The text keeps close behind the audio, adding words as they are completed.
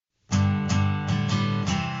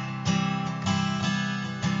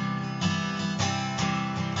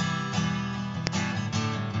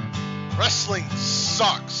Wrestling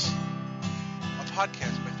Sucks, a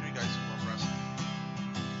podcast by three guys who love wrestling.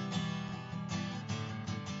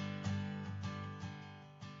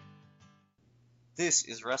 This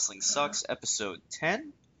is Wrestling Sucks, episode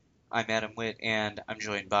 10. I'm Adam Witt, and I'm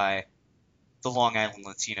joined by the Long Island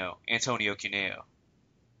Latino, Antonio Cuneo.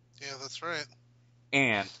 Yeah, that's right.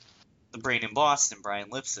 And the brain in Boston,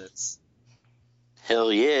 Brian Lipsitz.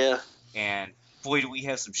 Hell yeah. And boy, do we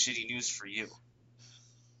have some shitty news for you.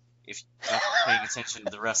 If you're not paying attention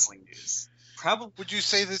to the wrestling news. Probably. Would you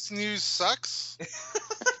say this news sucks?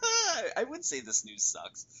 I would say this news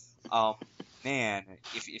sucks. Man,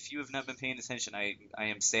 if you have not been paying attention, I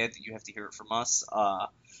am sad that you have to hear it from us.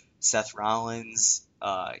 Seth Rollins,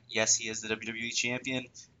 yes, he is the WWE champion.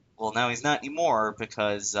 Well, now he's not anymore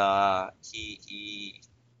because he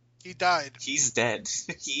died. He's dead.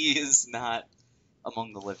 He is not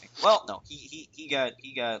among the living. Well, no, he got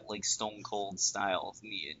like Stone Cold style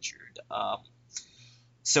knee injured.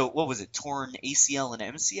 So what was it? Torn ACL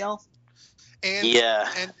and MCL?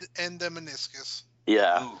 And the meniscus.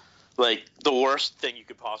 Yeah. Ooh. Like the worst thing you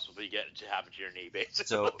could possibly get to happen to your knee, basically.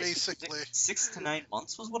 So basically 6 to 9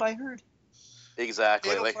 months was what I heard.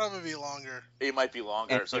 Exactly. It'll probably be longer. It might be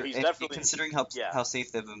longer. And, so he's and definitely considering how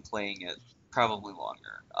safe they've been playing it, probably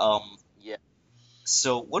longer. Yeah.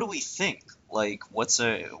 So what do we think? Like, what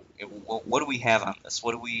do we have on this?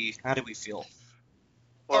 How do we feel?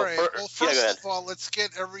 All right. Well, first yeah, of all, let's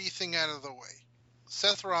get everything out of the way.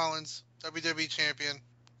 Seth Rollins, WWE champion.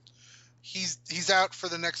 He's out for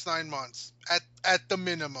the next 9 months. At the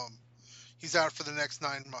minimum, he's out for the next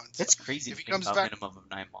 9 months. That's crazy. If he to think comes about back, minimum of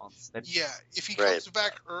 9 months. If he comes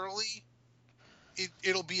back early,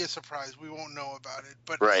 it'll be a surprise. We won't know about it.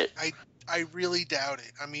 But I really doubt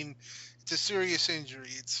it. I mean, it's a serious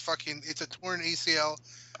injury. It's a torn ACL.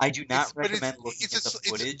 I do not recommend looking at the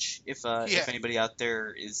footage if anybody out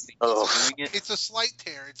there is thinking of doing it. It's a slight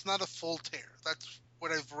tear. It's not a full tear. That's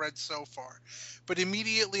what I've read so far. But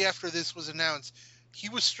immediately after this was announced, he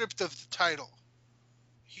was stripped of the title.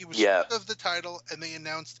 Stripped of the title, and they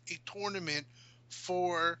announced a tournament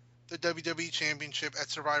for the WWE Championship at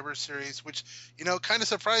Survivor Series, which, kind of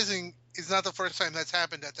surprising, is not the first time that's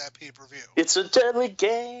happened at that pay-per-view. It's a deadly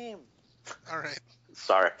game. All right.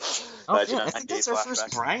 Sorry. Oh, yeah, I think that's our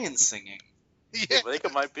first Brian singing. Yeah. I think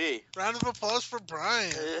it might be. Round of applause for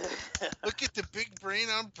Brian. Look at the big brain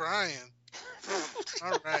on Brian.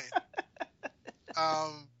 All right.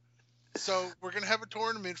 So we're going to have a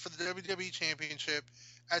tournament for the WWE Championship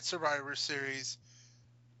at Survivor Series.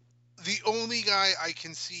 The only guy I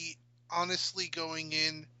can see honestly going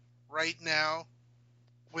in right now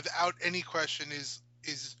without any question is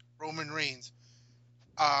Roman Reigns.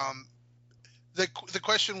 The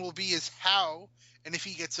question will be is how, and if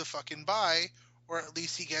he gets a fucking bye, or at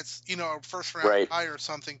least he gets, a first round bye or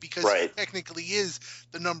something, because he technically is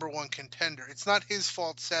the number one contender. It's not his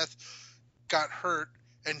fault Seth got hurt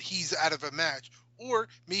and he's out of a match. Or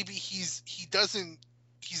maybe he's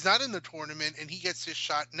not in the tournament and he gets his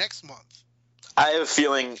shot next month. I have a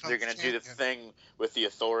feeling they're going to do the thing with the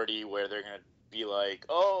Authority where they're going to be like,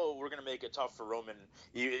 oh, we're going to make it tough for Roman.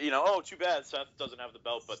 Too bad Seth doesn't have the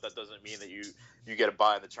belt, but that doesn't mean that you get a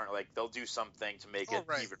bye in the tournament. Like, they'll do something to make it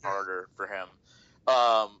even harder for him.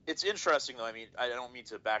 It's interesting, though. I mean, I don't mean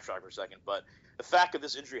to backtrack for a second, but the fact that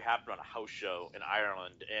this injury happened on a house show in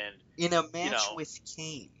Ireland and in a match with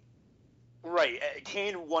Kane. Right.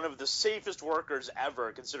 Kane, one of the safest workers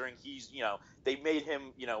ever, considering he's, they made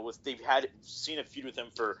him, they've seen a feud with him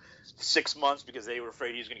for 6 months because they were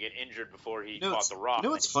afraid he was going to get injured before he fought The Rock.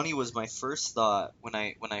 What's funny was my first thought when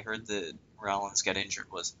I heard that Rollins got injured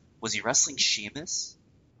was he wrestling Sheamus?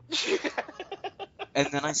 And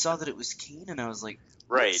then I saw that it was Kane, and I was like,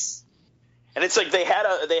 right. And it's like they had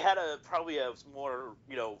probably a more,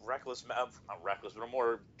 reckless, not reckless, but a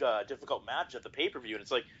more difficult match at the pay-per-view. And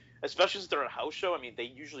it's like, especially since they're a house show, I mean, they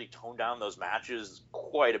usually tone down those matches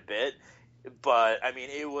quite a bit. But, I mean,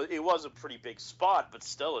 it was a pretty big spot, but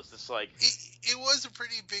still, it's just like... It was a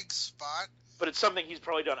pretty big spot. But it's something he's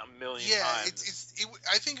probably done a million times.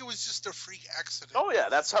 I think it was just a freak accident. Oh, yeah,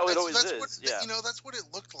 that's how it always is. That's what it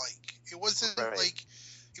looked like. It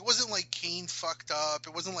wasn't like Kane fucked up.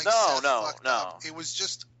 It wasn't like Seth fucked up. It was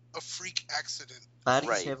just a freak accident.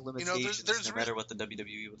 Bodies have limitations, no matter what the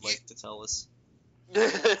WWE would like to tell us.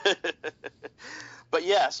 But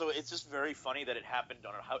yeah, so it's just very funny that it happened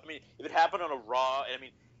on a. I mean, if it happened on a Raw,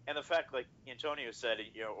 and the fact, like Antonio said,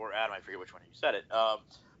 or Adam, I forget which one you said it.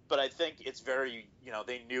 but I think it's very,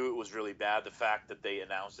 they knew it was really bad. The fact that they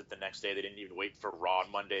announced it the next day, they didn't even wait for Raw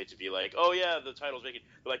on Monday to be like, oh yeah, the title's vacated.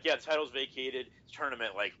 They're like, yeah, the title's vacated.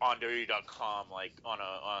 Tournament like on WWE.com, like on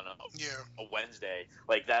a Wednesday,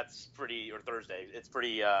 like that's pretty, or Thursday. It's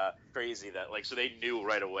pretty crazy that like, so they knew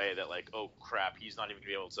right away that like, oh crap, he's not even gonna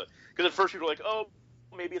be able to. Because at first people were like, oh,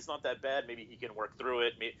 maybe it's not that bad. Maybe he can work through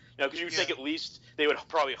it. Maybe, because you would think at least they would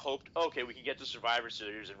probably hoped, okay, we can get to Survivor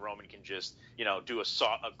Series and Roman can just, do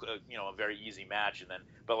a very easy match, and then,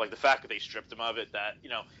 but like the fact that they stripped him of it, that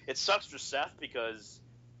it sucks for Seth because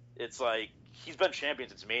it's like he's been champion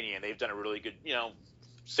since Mania, and they've done a really good,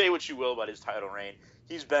 say what you will about his title reign,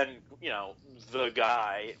 he's been, the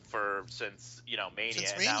guy since Mania,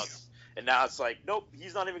 Since and Mania. now it's like, nope,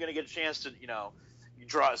 he's not even going to get a chance to,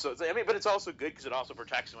 draw. So it's, but it's also good because it also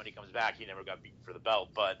protects him when he comes back. He never got beaten for the belt,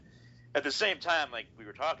 but at the same time, like we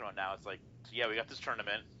were talking about now, it's like, yeah, we got this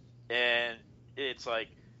tournament, and it's like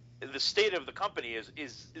the state of the company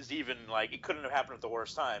is even like it couldn't have happened at the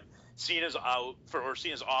worst time. Cena's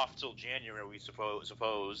Cena's off till January, we supposed.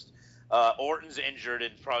 Orton's injured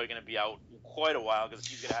and probably going to be out quite a while because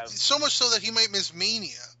he's going to have so much so that he might miss Mania.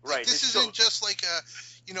 Like, right. This isn't just like a.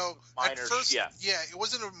 Minor, at first, yeah, it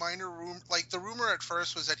wasn't a minor rumor. Like the rumor at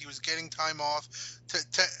first was that he was getting time off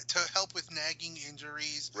to help with nagging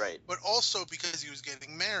injuries, right? But also because he was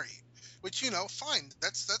getting married, which fine.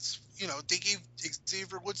 That's they gave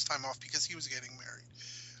Xavier Woods time off because he was getting married,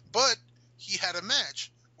 but he had a match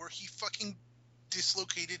where he fucking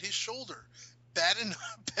dislocated his shoulder. Bad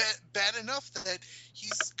enough that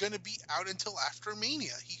he's gonna be out until after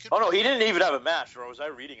Mania. He could. Oh no, he didn't even have a match. Or was I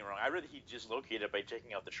reading it wrong? I read that he just located it by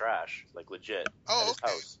taking out the trash, like legit, at his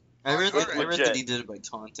house. I read Legit. that he did it by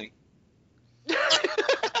taunting.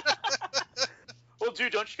 Well,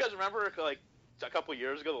 dude, don't you guys remember like a couple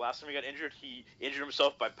years ago, the last time he got injured, he injured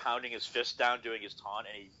himself by pounding his fist down doing his taunt,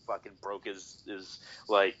 and he fucking broke his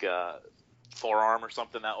like forearm or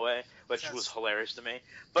something that way, which was hilarious to me.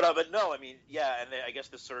 But no, I mean, yeah, and I guess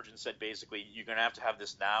the surgeon said basically you're gonna have to have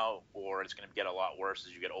this now, or it's gonna get a lot worse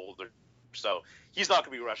as you get older. So he's not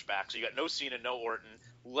gonna be rushed back. So you got no Cena, no Orton.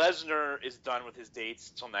 Lesnar is done with his dates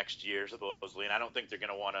until next year supposedly, and I don't think they're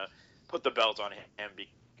gonna want to put the belt on him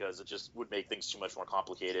because it just would make things too much more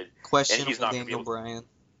complicated. Questionable Daniel Bryan.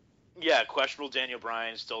 Yeah, questionable Daniel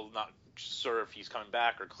Bryan. Still not sure if he's coming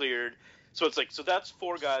back or cleared. So it's like, so that's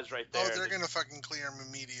 4 guys right there. Oh, they're gonna fucking clear him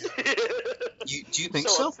immediately. Do you think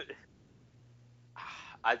so?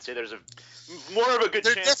 I'd say there's more of a good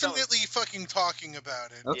they're chance. They're definitely fucking talking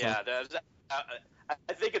about it. Okay. Yeah,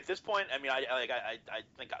 I think at this point, I mean, I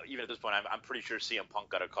think even at this point, I'm pretty sure CM Punk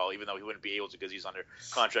got a call, even though he wouldn't be able to because he's under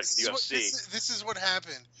contract with UFC. This is what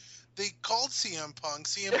happened. They called CM Punk.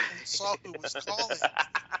 CM Punk saw who was calling,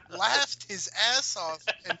 laughed his ass off,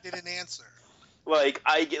 and didn't answer. Like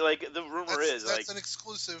the rumor is that's like an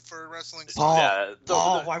exclusive for wrestling.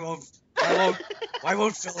 Paul, why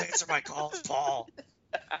won't Phil answer my calls, Paul?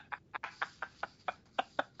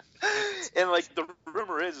 And like the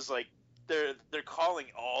rumor is like they're calling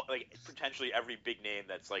all like potentially every big name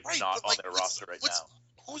that's like not on their roster right now.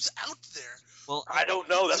 Who's out there? Well, I don't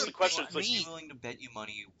know. That's the question. I'd be willing to bet you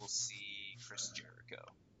money we'll see Chris Jericho.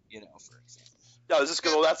 For example. No, this is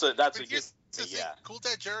good. Well, that's a good. Yeah. Cool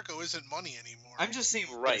Dad Jericho isn't money anymore. I'm just saying,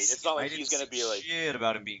 right? It's not like he's gonna be like shit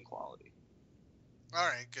about him being quality. All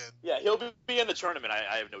right, good. Yeah, he'll be in the tournament.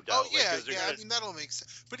 I have no doubt. Oh yeah, I mean that'll make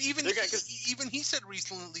sense. But even he said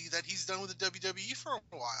recently that he's done with the WWE for a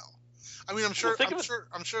while. I mean, I'm sure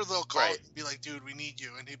they'll call it and be like, dude, we need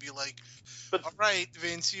you, and he'd be like, all right,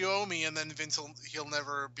 Vince, you owe me, and then Vince he'll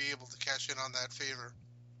never be able to cash in on that favor.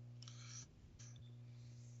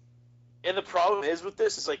 And the problem is with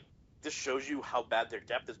this is like this shows you how bad their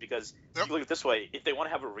depth is because you look at it this way: if they want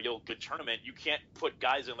to have a real good tournament, you can't put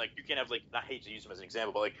guys in like you can't have like I hate to use him as an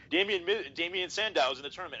example, but like Damian Sandow's in the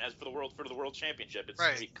tournament as for the world championship. It's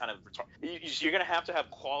gonna be kind of you're gonna have to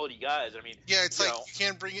have quality guys. I mean, yeah, it's like you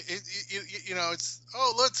can't bring it. It's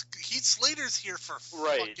Heath Slater's here for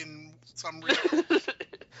fucking some reason.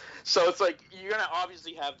 So it's like you're gonna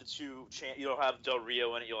obviously have the two. You'll have Del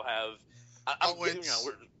Rio and you'll have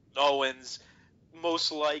Owens.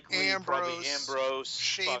 Most likely, probably Ambrose,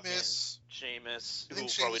 Sheamus, I think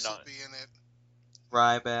Sheamus will be in it.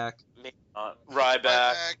 Ryback.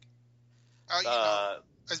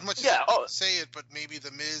 As much as you say it, but maybe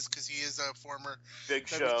The Miz because he is a former Big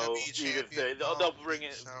WWE Show. champion. They'll bring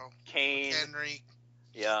in Kane. Henry.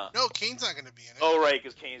 Yeah. No, Kane's not going to be in it. Oh right,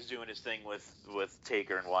 because Kane's doing his thing with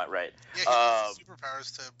Taker and Wyatt, right? Yeah, he has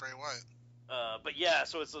superpowers to Bray Wyatt. But yeah,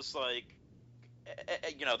 so it's just like.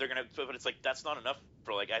 They're gonna, but it's like that's not enough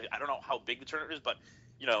for like I don't know how big the tournament is, but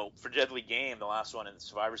for Deadly Game, the last one in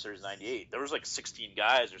Survivor Series '98, there was like 16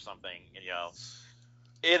 guys or something,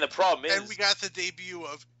 and the problem is, and we got the debut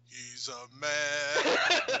of He's a Man,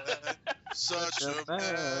 Such a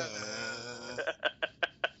Man.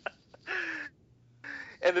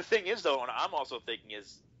 And the thing is, though, and I'm also thinking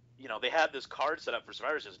is, they had this card set up for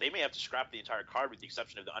Survivor Series. They may have to scrap the entire card with the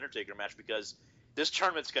exception of the Undertaker match because this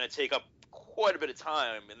tournament's going to take up quite a bit of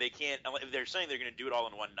time, and they can't. If they're saying they're going to do it all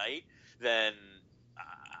in one night, then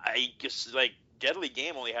I guess like Deadly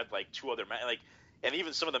Game only had like 2 other and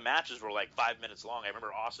even some of the matches were like 5 minutes long. I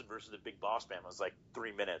remember Austin versus the Big Boss Man was like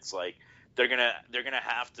 3 minutes. Like they're gonna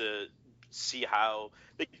have to see how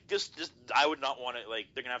I would not want to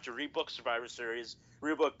they're gonna have to rebook Survivor Series,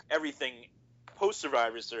 rebook everything post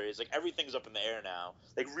Survivor Series. Like everything's up in the air now,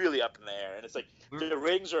 like really up in the air, and it's like the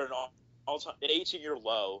ratings are an 18-year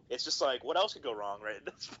low. It's just like what else could go wrong, right?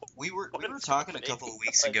 We were talking a couple of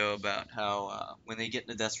weeks ago about how when they get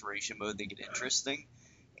into desperation mode, they get interesting.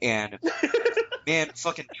 And man,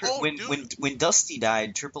 fucking when Dusty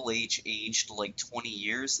died, Triple H aged like 20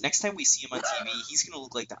 years. Next time we see him on TV, he's gonna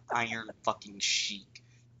look like the Iron fucking Sheik.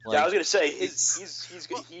 I was gonna say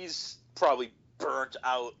he's probably burnt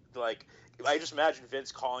out. Like I just imagine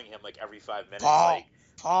Vince calling him like every 5 minutes.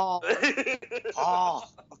 Paul.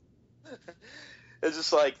 It's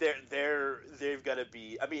just like they've got to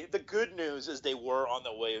be. I mean, the good news is they were on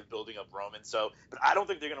the way of building up Roman. But I don't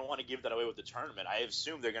think they're going to want to give that away with the tournament. I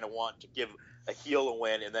assume they're going to want to give a heel a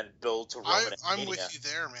win and then build to Roman. I'm with you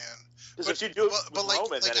there, man. Because if you do it with like,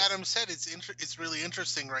 Roman, like Adam said, it's really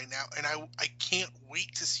interesting right now, and I can't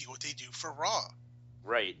wait to see what they do for Raw.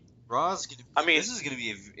 Right. Raw's gonna. I mean, this is gonna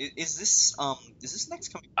be. Is this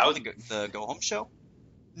next coming? The Go Home show?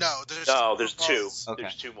 No, there's 2. Okay.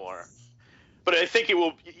 There's 2 more. But I think it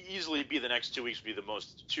will easily be the next 2 weeks be the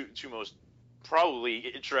two most probably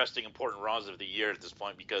interesting, important Raws of the year at this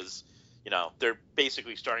point because, they're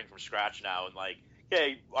basically starting from scratch now and like,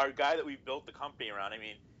 hey, our guy that we've built the company around, I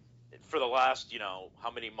mean, for the last,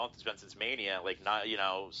 how many months it's been since Mania, like not,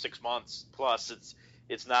 6 months plus, it's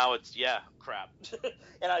crap.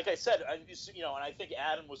 And like I said, and I think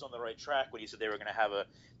Adam was on the right track when he said they were going to have a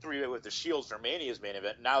 3-way with the Shields for Mania's main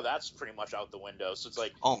event. Now that's pretty much out the window. So it's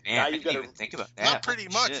like, oh man, now I didn't even think about that. Not pretty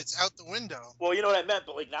much. Shit. It's out the window. Well, you know what I meant,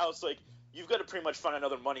 but like now it's like you've got to pretty much find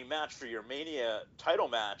another money match for your Mania title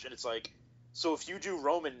match, and it's like, so if you do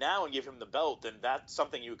Roman now and give him the belt, then that's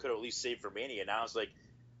something you could at least save for Mania. Now it's like,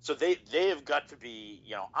 so they have got to be,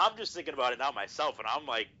 I'm just thinking about it now myself, and I'm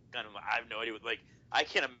like, I have no idea what, like, I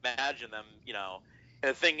can't imagine them, And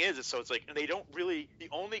the thing is, so it's like, and they don't really. The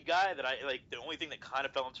only guy that the only thing that kind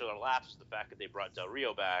of fell into their laps is the fact that they brought Del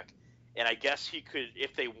Rio back, and I guess he could,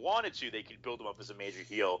 if they wanted to, they could build him up as a major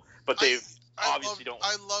heel. But they obviously don't.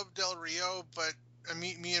 I love Del Rio, but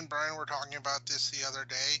me and Brian were talking about this the other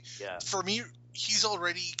day. Yeah. For me, he's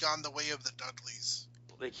already gone the way of the Dudleys.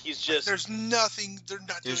 Like he's just. There's nothing. They're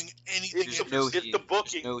not doing anything. It's the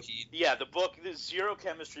booking. No heat. Yeah, the book. There's zero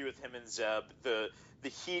chemistry with him and Zeb. The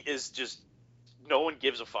heat is just. No one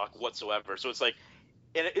gives a fuck whatsoever. So it's like,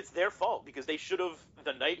 and it's their fault because they should have,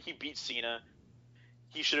 the night he beat Cena,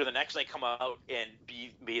 he should have the next night come out and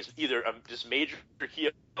be either this major heel.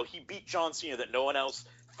 He beat John Cena that no one else,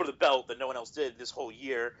 for the belt, that no one else did this whole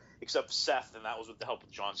year except Seth, and that was with the help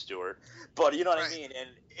of Jon Stewart. But you know what I mean?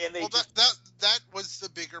 And they that was the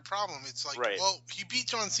bigger problem. It's like, well, he beat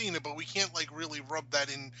John Cena, but we can't like really rub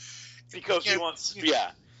that in. Because he wants,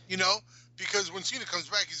 Because when Cena comes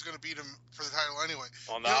back, he's going to beat him for the title anyway.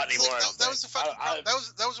 Well, not anymore. That was the fucking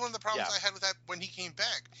that was one of the problems I had with that when he came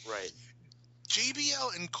back. Right.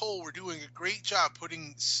 JBL and Cole were doing a great job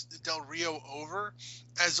putting Del Rio over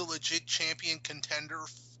as a legit champion contender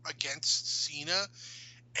against Cena.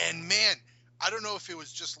 And man, I don't know if it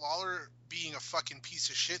was just Lawler being a fucking piece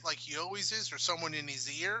of shit like he always is, or someone in his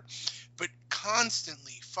ear, but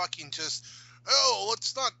constantly fucking just,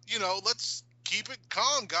 let's keep it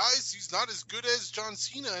calm, guys. He's not as good as John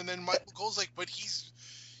Cena. And then Michael Cole's like, but he's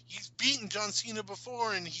beaten John Cena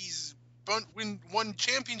before, and he's won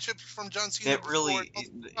championships from John Cena before.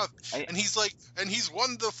 And he's like, and he's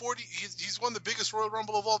won he's won the biggest Royal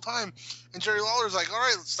Rumble of all time. And Jerry Lawler's like, all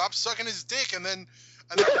right, stop sucking his dick. And then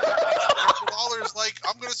Lawler's like,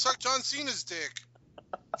 I'm gonna suck John Cena's dick.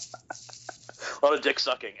 A lot of dick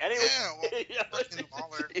sucking. Anyway, fucking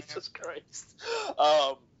Lawler, Jesus Christ.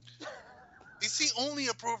 It's the only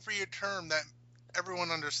appropriate term that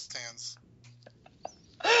everyone understands.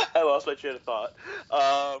 I lost my train of thought.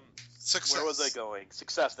 Success. Where was I going?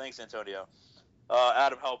 Success. Thanks, Antonio.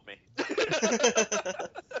 Adam, help me.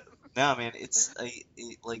 No, man, it's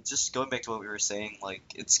like just going back to what we were saying. Like,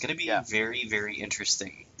 it's gonna be very, very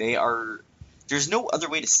interesting. They are There's no other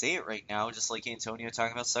way to say it right now, just like Antonio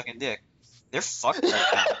talking about sucking dick. They're fucked right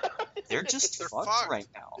now. They're fucked right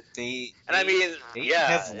now. They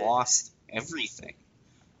have lost everything.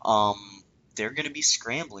 They're going to be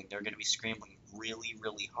scrambling. They're going to be scrambling really,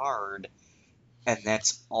 really hard, and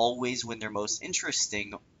that's always when they're most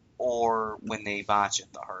interesting, or when they botch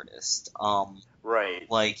it the hardest. Right.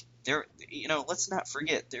 Like let's not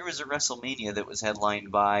forget there was a WrestleMania that was headlined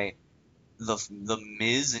by the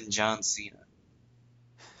Miz and John Cena.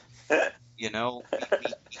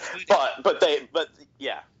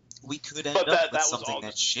 We could end up with something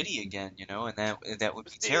that's shitty again, and that would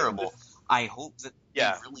be terrible. I hope that they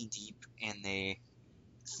really deep and they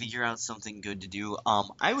figure out something good to do.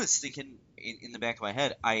 I was thinking in the back of my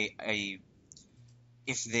head,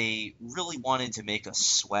 if they really wanted to make us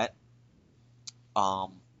sweat,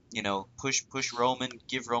 push Roman,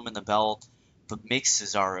 give Roman the belt, but make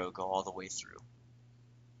Cesaro go all the way through.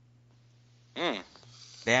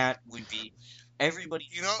 That would be everybody.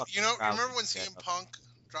 Remember when CM Punk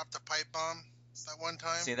dropped a pipe bomb that one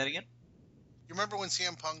time? Say that again. You remember when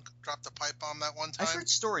CM Punk dropped a pipe bomb that one time? I've heard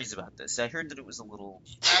stories about this. I heard that it was a little.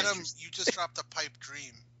 Adam, you just dropped a pipe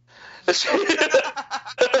dream.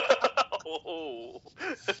 Oh,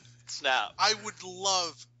 snap! I would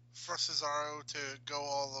love for Cesaro to go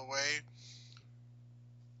all the way,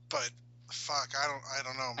 but fuck, I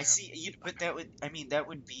don't know, man. I see, but that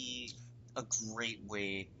would be a great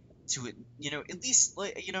way to it. At least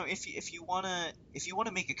if you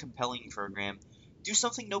wanna make a compelling program, do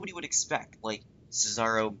something nobody would expect, like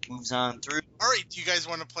Cesaro moves on through. All right, do you guys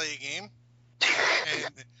want to play a game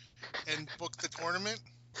and book the tournament?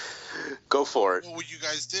 Go for it. What would you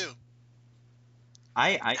guys do?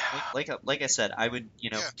 Like I said, I would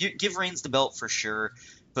give Reigns the belt for sure,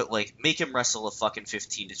 but make him wrestle a fucking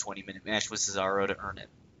 15 to 20 minute match with Cesaro to earn it.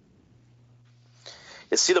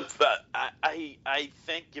 Yeah, see, I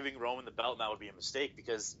think giving Roman the belt now would be a mistake,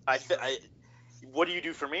 because what do you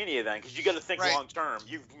do for Mania then? Because you got to think long term.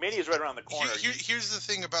 Mania's right around the corner. Here's the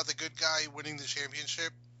thing about the good guy winning the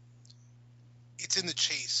championship. It's in the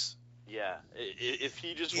chase. Yeah, if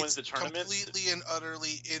he just wins the tournament, completely and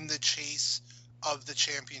utterly in the chase of the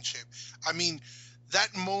championship. I mean,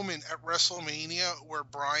 that moment at WrestleMania where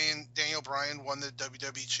Daniel Bryan won the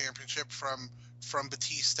WWE Championship from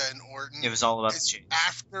Batista and Orton. It was all about the chase.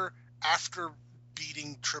 After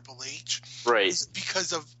beating Triple H, right?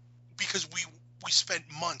 Because we spent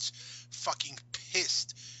months fucking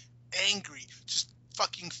pissed, angry, just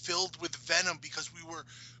fucking filled with venom because we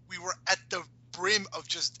were at the brim of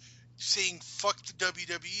just saying fuck the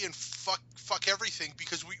WWE and fuck everything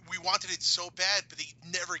because we wanted it so bad, but they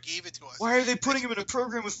never gave it to us. Why are they putting him in a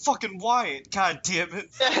program with fucking Wyatt? God damn it!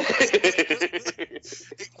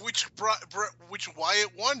 Which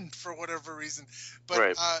Wyatt won for whatever reason, but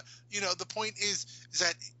right. The point is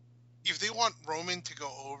that if they want Roman to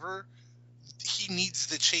go over, he needs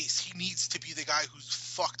the chase. He needs to be the guy who's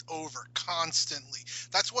fucked over constantly.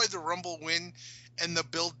 That's why the Rumble win and the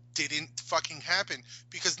build didn't fucking happen,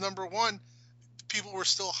 because number one, people were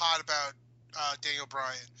still hot about Daniel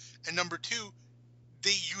Bryan, and number two,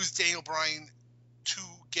 they used Daniel Bryan to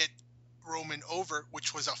get Roman over,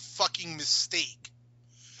 which was a fucking mistake.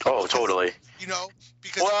 Oh, totally.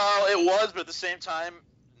 Because it was, but at the same time,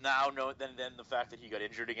 then the fact that he got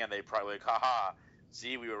injured again, they probably haha,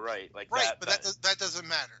 see, we were right. Right, but that doesn't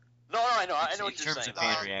matter. No, I know what you're saying. In terms of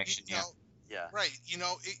fan reaction, yeah. Yeah. Right.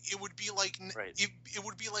 It would be like it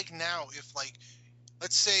would be like now if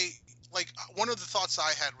let's say one of the thoughts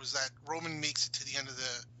I had was that Roman makes it to the end of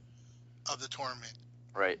the tournament.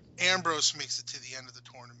 Right. Ambrose makes it to the end of the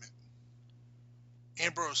tournament.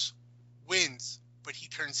 Ambrose wins, but he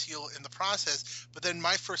turns heel in the process. But then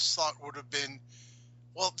my first thought would have been,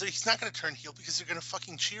 well, he's not going to turn heel because they're going to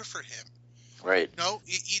fucking cheer for him. Right. No,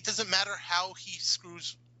 it doesn't matter how he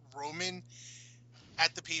screws Roman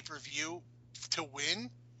at the pay-per-view to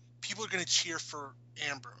win. People are going to cheer for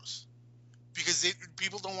Ambrose because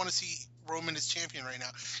people don't want to see Roman as champion right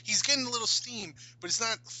now. He's getting a little steam, but it's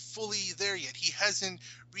not fully there yet. He hasn't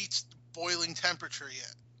reached boiling temperature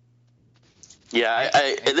yet. Yeah,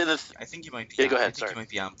 I think you might be. Yeah, go ahead. I think you might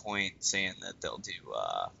be on point saying that they'll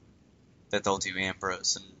do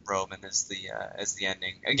Ambrose and Roman as the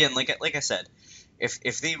ending. Again, like I said,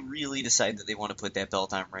 if they really decide that they want to put that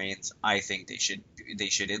belt on Reigns, I think they should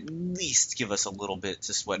at least give us a little bit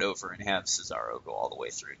to sweat over and have Cesaro go all the way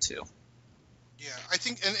through too. Yeah, I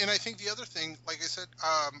think, and I think the other thing, like I said,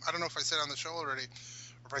 I don't know if I said it on the show already,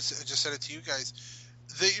 or if I just said it to you guys,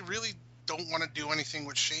 they really don't want to do anything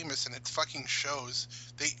with Sheamus, and it fucking shows.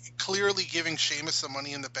 They clearly giving Sheamus the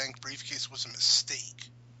Money in the Bank briefcase was a mistake.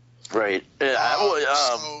 Right.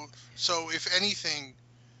 So if anything,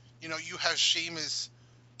 you have Sheamus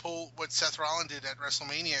pull what Seth Rollins did at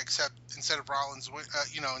WrestleMania, except instead of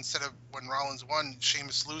instead of when Rollins won,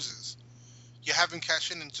 Sheamus loses. You have him cash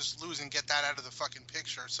in and just lose and get that out of the fucking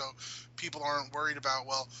picture, so people aren't worried about,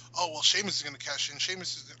 Sheamus is going to cash in,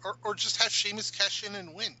 or just have Sheamus cash in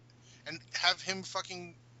and win, and have him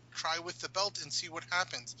fucking try with the belt and see what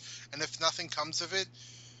happens. And if nothing comes of it,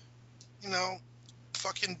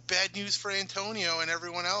 fucking bad news for Antonio and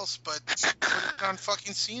everyone else, but put it on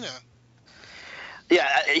fucking Cena. Yeah,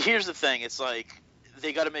 here's the thing. It's like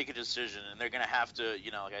they got to make a decision, and they're going to have to,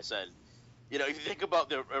 like I said, if you think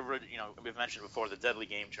about we've mentioned before the Deadly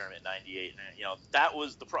Game Tournament in '98, and that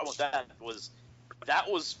was the problem with that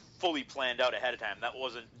was fully planned out ahead of time. That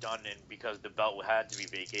wasn't done because the belt had to be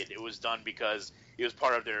vacated. It was done because it was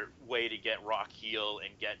part of their way to get Rock heel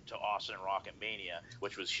and get to Austin and Rock at Mania,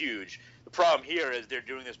 which was huge. The problem here is they're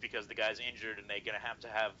doing this because the guy's injured and they're going to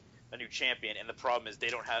have a new champion, and the problem is they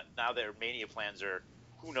don't have now. Their Mania plans are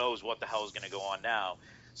who knows what the hell is going to go on now.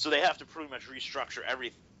 So they have to pretty much restructure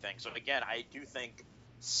everything. So again, I do think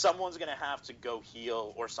someone's going to have to go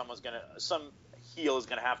heel, or some heel is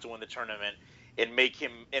going to have to win the tournament and make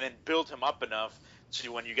him and then build him up enough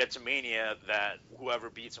to when you get to Mania that whoever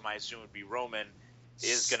beats him, I assume would be Roman,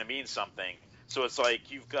 is going to mean something. So it's like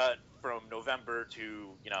you've got from November to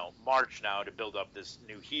March now to build up this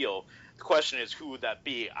new heel. The question is, who would that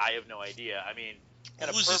be? I have no idea. I mean,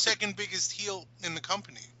 who's the second biggest heel in the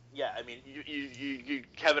company? Yeah, I mean, you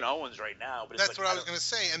Kevin Owens right now, but that's what I was gonna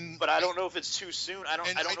say. But I don't know if it's too soon. I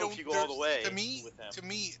don't know if you go all the way. To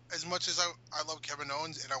me, as much as I love Kevin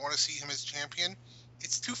Owens and I want to see him as champion,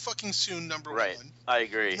 it's too fucking soon. Number one, I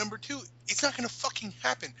agree. Number two, it's not gonna fucking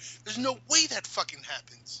happen. There's no way that fucking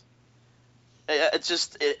happens. It's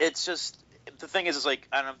just the thing is, like,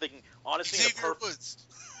 and I'm thinking honestly, Xavier Woods.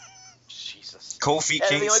 Jesus. Kofi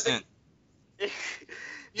Kingston.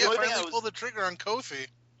 Yeah, finally pull the trigger on Kofi.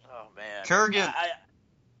 Oh man. Kurgan.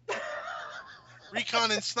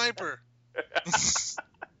 Recon and Sniper.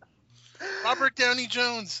 Robert Downey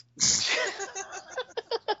Jones.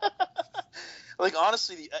 Like,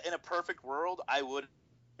 honestly, in a perfect world, I would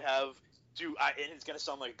have and it's gonna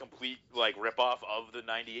sound like a complete ripoff of the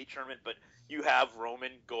 '98 tournament, but you have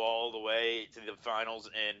Roman go all the way to the finals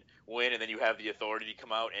and win, and then you have the Authority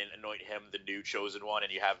come out and anoint him the new chosen one,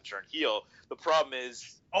 and you have him turn heel. The problem is,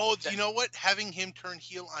 you know what? Having him turn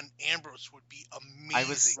heel on Ambrose would be amazing. I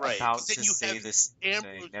was about to say this.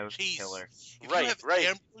 Ambrose that would be killer. If you have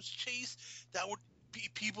Ambrose chase, that would be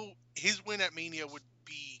his win at Mania would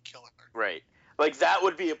be killer. Right. Like, that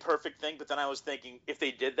would be a perfect thing, but then I was thinking, if they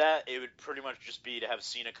did that, it would pretty much just be to have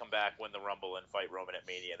Cena come back, win the Rumble, and fight Roman at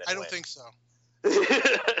Mania. I don't think so.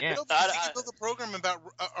 Yeah. They build a program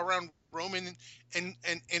around Roman and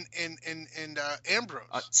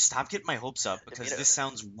Ambrose. Stop getting my hopes up, because this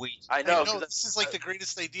sounds way. I know this is like the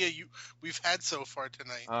greatest idea we've had so far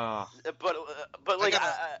tonight. But like,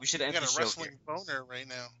 we should end the show. I got a wrestling boner right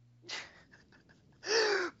now.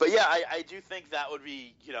 But yeah, I do think that would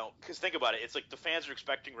be, because think about it, it's like the fans are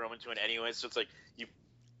expecting Roman to win anyway, so it's like you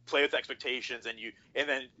play with expectations and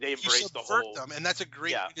then they embrace the whole them, and that's a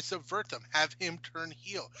great way to subvert them. Have him turn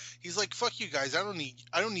heel. He's like, fuck you guys, I don't need.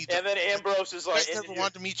 And then Ambrose is like, you guys never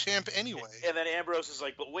wanted me champ anyway. And then Ambrose is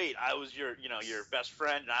like, but wait, I was your best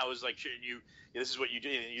friend, and I was like, shouldn't you? This is what you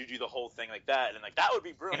did, and you do the whole thing like that, and like that would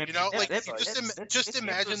be brilliant. Just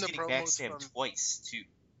imagine the promos from twice too.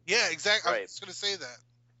 Yeah, exactly. Right. I was gonna say that.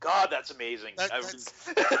 God, that's amazing.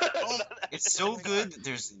 It's so good that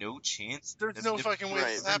there's no chance. There's no fucking way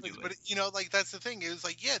this happens. But that's the thing. It was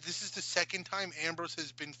like, yeah, this is the second time Ambrose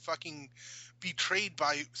has been fucking betrayed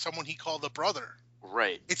by someone he called a brother.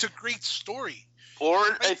 Right. It's a great story. Or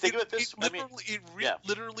I think of it this. It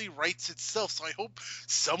literally writes itself. So I hope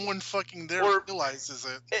someone fucking there realizes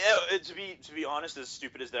it. To be honest, as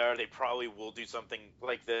stupid as they are, they probably will do something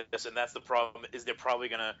like this, and that's the problem. Is they're probably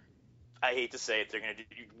gonna. I hate to say it, they're going to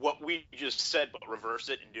do what we just said, but reverse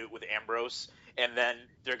it and do it with Ambrose, and then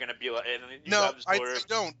they're going to be like.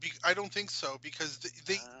 I don't think so, because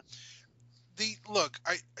they look.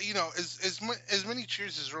 As many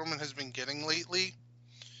cheers as Roman has been getting lately,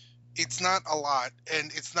 it's not a lot,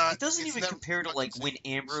 and it's not. It doesn't even compare to when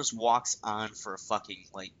Ambrose walks on for a fucking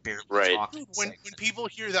barely talking. When people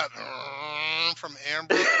hear that from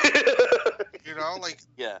Ambrose,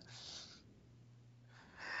 yeah.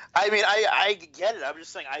 I mean, I get it. I'm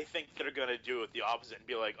just saying I think they're going to do it the opposite and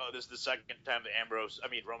be like, oh, this is the second time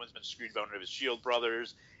that Roman's been screwed by one of his Shield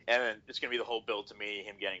brothers, and it's going to be the whole build to me,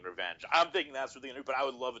 him getting revenge. I'm thinking that's what they're going to do, but I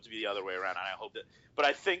would love it to be the other way around, and I hope that. But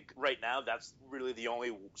I think right now that's really the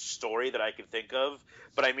only story that I can think of.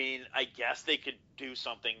 But I mean, I guess they could do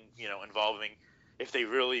something, involving. If they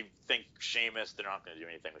really think Sheamus, they're not going to do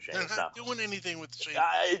anything with Sheamus. They're not doing anything with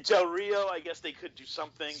Sheamus. Del Rio, I guess they could do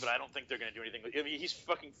something, but I don't think they're going to do anything. I mean, he's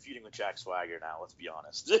fucking feuding with Jack Swagger now. Let's be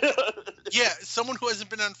honest. Yeah, someone who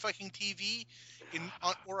hasn't been on fucking TV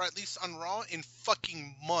or at least on Raw in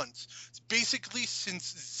fucking months. It's basically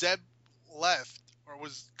since Zeb left or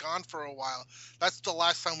was gone for a while. That's the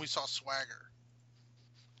last time we saw Swagger.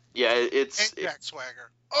 Yeah, it's Jack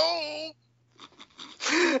Swagger. Oh.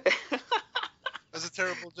 That's a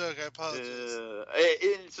terrible joke. I apologize.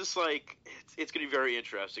 It's just like it's going to be very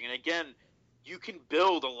interesting. And again, you can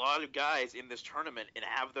build a lot of guys in this tournament and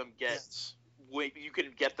have them get. Yes. You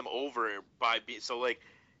can get them over by so like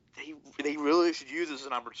they really should use this as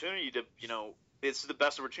an opportunity to this is the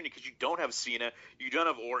best opportunity because you don't have Cena, you don't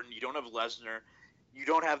have Orton, you don't have Lesnar, you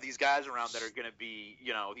don't have these guys around that are going to be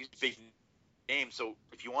these big names. So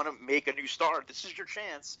if you want to make a new star, this is your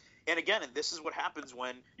chance. And again, this is what happens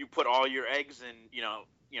when you put all your eggs in,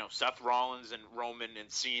 Seth Rollins and Roman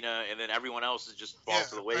and Cena, and then everyone else is just falls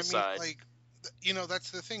to the wayside. I mean,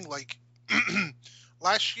 that's the thing. Like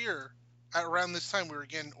last year, around this time, we were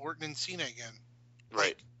getting Orton and Cena again.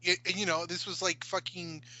 Right. And this was like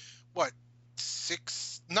fucking what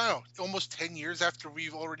almost 10 years after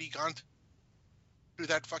we've already gone through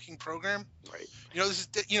that fucking program. Right. This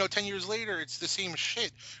is 10 years later, it's the same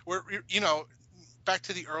shit. Where back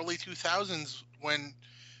to the early 2000s when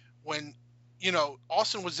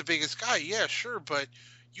Austin was the biggest guy. Yeah, sure, but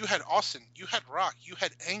you had Austin, you had Rock, you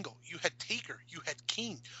had Angle, you had Taker, you had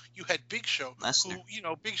Kane, you had Big Show, Lesnar.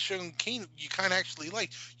 who Big Show and Kane you kind of actually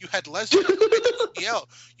liked. You had Lesnar, you had DL,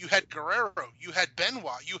 you had Guerrero, you had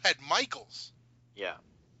Benoit, you had Michaels. Yeah.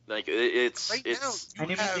 Like it's right it's.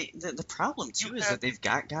 now, the problem too is that they've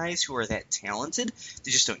got guys who are that talented,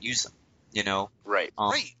 they just don't use them. Right.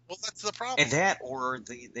 Right. Well, that's the problem. And that, or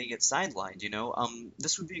they get sidelined.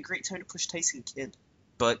 This would be a great time to push Tyson Kidd,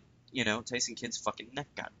 but Tyson Kidd's fucking neck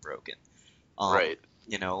got broken. Right.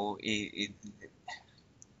 You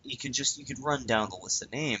could run down the list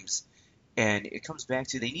of names, and it comes back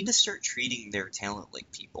to they need to start treating their talent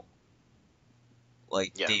like people.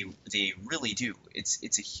 Like they really do. It's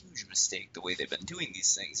a huge mistake the way they've been doing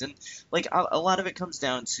these things, and like a lot of it comes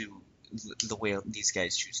down to the way these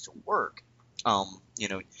guys choose to work. I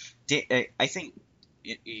think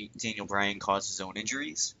Daniel Bryan caused his own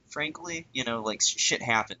injuries, frankly. Shit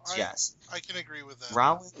happens, yes. I can agree with that.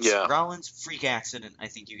 Rollins, freak accident. I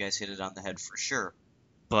think you guys hit it on the head for sure.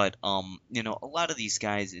 But, a lot of these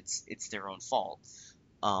guys, it's their own fault.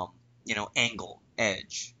 Angle,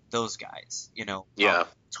 Edge, those guys,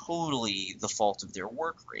 totally the fault of their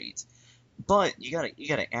work rate. But you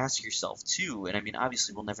gotta ask yourself too, and I mean,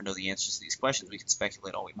 obviously we'll never know the answers to these questions. We can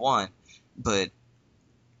speculate all we want, but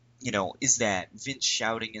is that Vince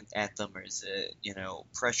shouting at them, or is it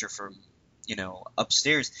pressure from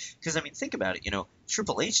upstairs? Because I mean, think about it.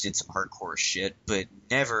 Triple H did some hardcore shit, but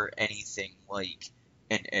never anything like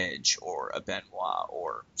an Edge or a Benoit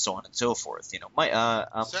or so on and so forth.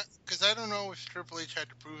 Because I don't know if Triple H had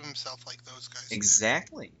to prove himself like those guys.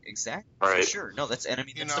 Exactly, right. For sure. No, that's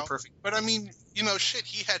the perfect. But I mean, shit,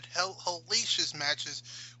 he had hellacious matches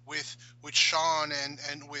with Shawn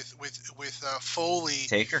and with Foley,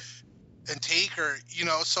 Taker. And Taker.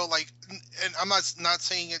 So like, and I'm not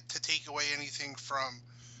saying it to take away anything from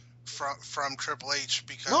Triple H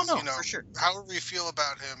because no, for sure. However you feel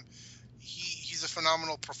about him, he's a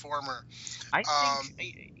phenomenal performer. I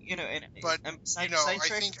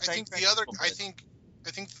think I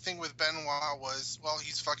think the thing with Benoit was, well,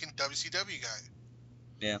 he's fucking WCW guy.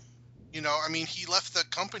 Yeah. I mean, he left the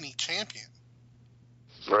company champion.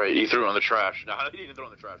 Right, he threw it in the trash. No, he didn't throw it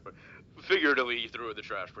in the trash, but figuratively, he threw it in the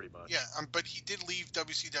trash pretty much. Yeah, but he did leave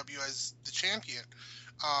WCW as the champion.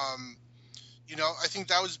 I think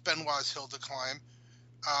that was Benoit's hill to climb.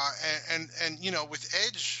 And with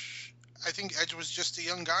Edge, I think Edge was just a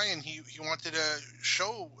young guy, and he wanted to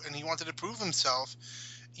show and he wanted to prove himself.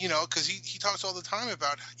 Because he talks all the time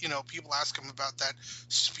about, people ask him about that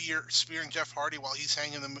spearing Jeff Hardy while he's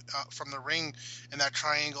hanging from the ring in that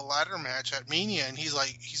triangle ladder match at Mania, and he's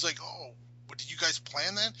like, oh, what, did you guys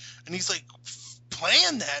plan that? And he's like,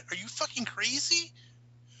 plan that? Are you fucking crazy?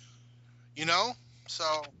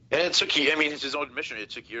 So. And it took, it's his own admission.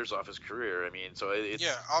 It took years off his career. I mean, so it's.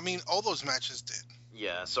 Yeah, I mean, all those matches did.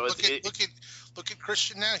 Yeah, so look Look at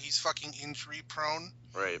Christian now; he's fucking injury prone.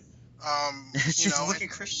 Right. Look at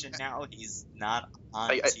Christian now. He's not on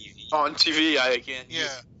TV. On TV, I can't. Yeah.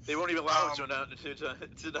 They won't even allow him to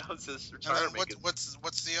announce his retirement.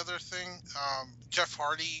 What's the other thing? Jeff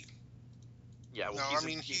Hardy. Yeah, well, No,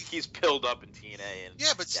 he's pilled up in TNA, and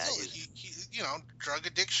yeah, but still, he drug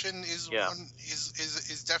addiction is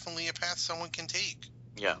is definitely a path someone can take.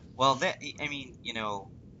 Yeah. Well,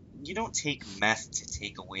 you don't take meth to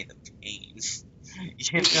take away the pain.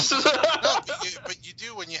 No, but you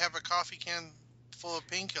do when you have a coffee can full of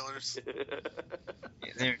painkillers.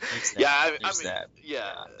 There's that.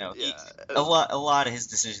 Yeah. No, a lot of his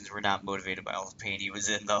decisions were not motivated by all the pain he was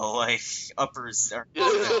in, though. Like uppers are.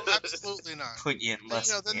 Oh no, absolutely not. Put you in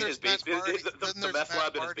less. Then there's Matt Hardy. The meth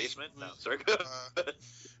lab in his basement. No, sorry.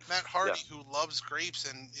 Matt Hardy, who loves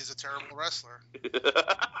grapes and is a terrible wrestler.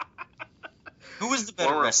 Who was the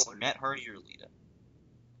better wrestler, Matt Hardy or Lita?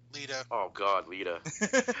 Lita. Oh God, Lita.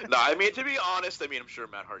 No, I mean, to be honest, I'm sure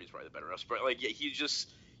Matt Hardy's probably the better wrestler. But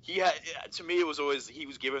he had, to me, it was always, he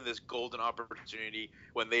was given this golden opportunity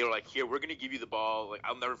when they were like, here, we're gonna give you the ball. Like,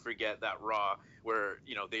 I'll never forget that Raw where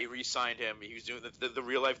they re-signed him. He was doing the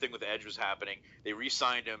real life thing with Edge was happening. They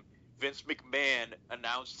re-signed him. Vince McMahon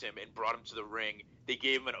announced him and brought him to the ring. They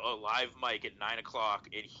gave him a live mic at 9 o'clock,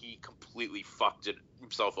 and he completely fucked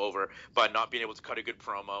himself over by not being able to cut a good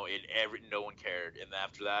promo, and no one cared. And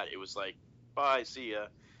after that, it was like, bye, see ya.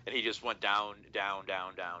 And he just went down.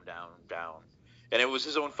 And it was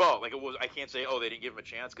his own fault. Like, it was, I can't say, they didn't give him a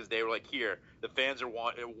chance, because they were like, here, the fans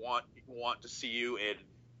want to see you, and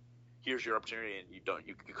here's your opportunity, and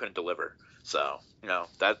you couldn't deliver. So,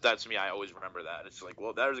 that to me, I always remember that. It's like,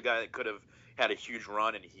 well, that was a guy that could have had a huge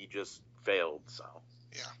run, and he just failed. So,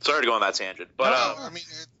 yeah. Sorry to go on that tangent, but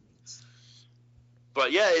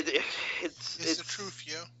but yeah, it's the truth,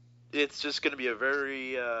 yo. It's just going to be a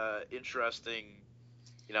very interesting.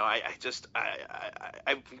 The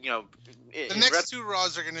next two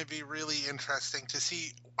Raws are going to be really interesting to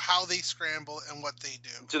see how they scramble and what they do.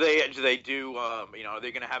 Do they do? Are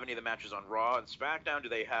they going to have any of the matches on Raw and SmackDown? Do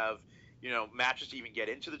they have matches to even get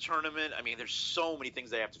into the tournament? I mean, there's so many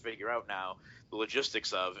things they have to figure out now, the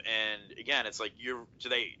logistics of. And again, it's like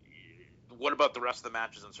what about the rest of the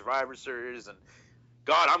matches in Survivor Series? And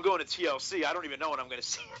God, I'm going to TLC. I don't even know what I'm going to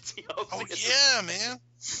see at TLC. Oh yeah, man.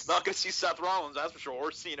 Not going to see Seth Rollins, that's for sure,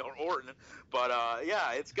 or Cena or Orton. But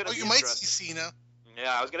it's going to be. You might see Cena.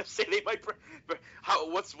 Yeah, I was going to say they might.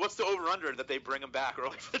 What's the over/under that they bring him back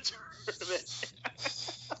early for the tournament?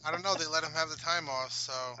 I don't know. They let him have the time off,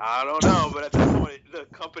 so. I don't know, but at that point, the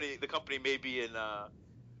company may be in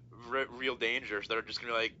real danger. So they're just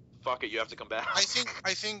going to be like, "Fuck it, you have to come back." I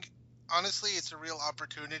think. Honestly, it's a real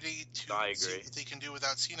opportunity to see what they can do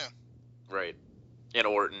without Cena. Right. And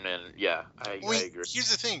Orton, and I agree.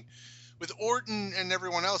 Here's the thing. With Orton and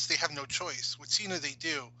everyone else, they have no choice. With Cena, they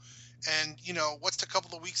do. And, what's a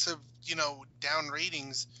couple of weeks of, down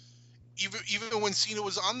ratings? Even when Cena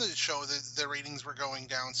was on the show, the ratings were going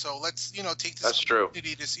down. So let's, take this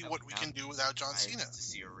opportunity to see what we can do without John Cena. To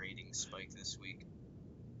see a rating spike this week.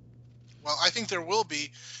 Well, I think there will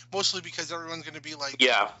be, mostly because everyone's going to be like,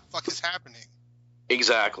 fuck is happening?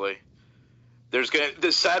 Exactly.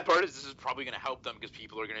 The sad part is this is probably going to help them because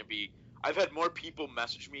people are going to be. I've had more people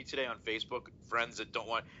message me today on Facebook, friends that don't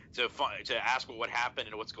want to ask what happened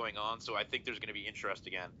and what's going on. So I think there's going to be interest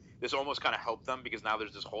again. This almost kind of helped them because now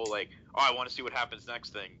there's this whole I want to see what happens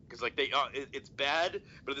next thing. Because it's bad,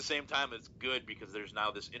 but at the same time it's good because there's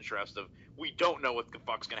now this interest of we don't know what the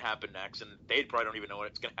fuck's going to happen next, and they probably don't even know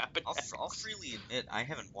what's going to happen. I'll freely admit I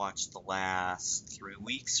haven't watched the last 3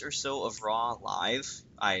 weeks or so of Raw live.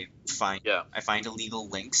 I find illegal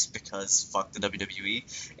links because fuck the WWE,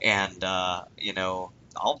 and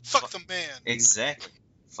I'll fuck the man. Exactly,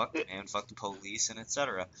 fuck the man, fuck the police, and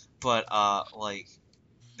etc. But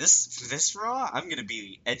this Raw, I'm gonna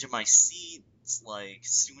be edge of my seat. As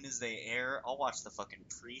soon as they air, I'll watch the fucking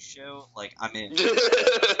pre-show. I'm in.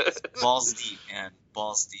 Balls deep, man.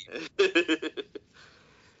 Balls deep.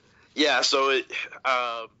 Yeah. So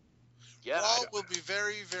Raw will be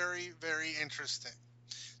very, very, very interesting.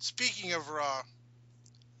 Speaking of Raw,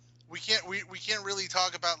 we can't really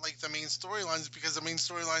talk about the main storylines because the main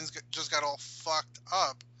storylines just got all fucked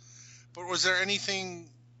up. But was there anything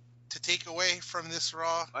to take away from this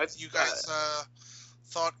Raw you guys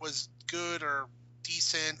thought was good or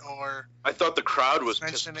decent or? I thought the crowd was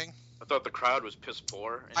mentioning. I thought the crowd was piss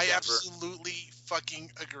poor. I absolutely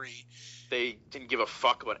fucking agree. They didn't give a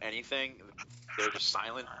fuck about anything. They were just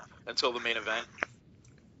silent until the main event,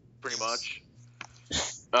 pretty much.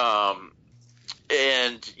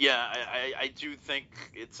 And I do think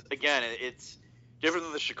it's Different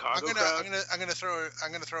than the Chicago crowd. I'm gonna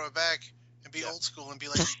throw it back and be old school and be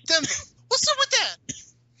like, Denver, what's up with that?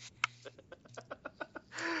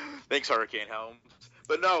 Thanks, Hurricane Helm.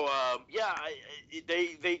 But no,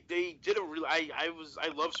 they did a really.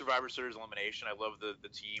 I love Survivor Series elimination. I love the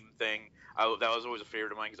team thing. That was always a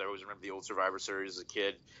favorite of mine because I always remember the old Survivor Series as a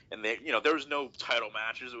kid. And there was no title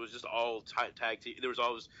matches. It was just all tag team. There was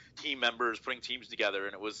always team members putting teams together,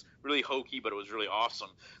 and it was really hokey, but it was really awesome.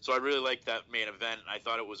 So I really liked that main event. I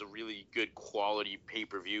thought it was a really good quality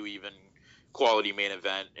pay-per-view, even quality main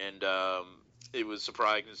event, and it was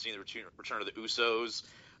surprising to see the return of the Usos.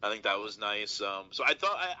 I think that was nice. So I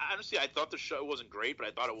thought the show wasn't great, but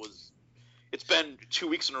I thought it's been 2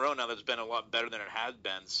 weeks in a row now that's been a lot better than it had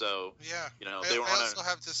been. So yeah, they were. I also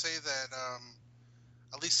have to say that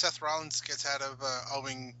at least Seth Rollins gets out of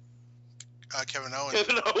owing Kevin Owens.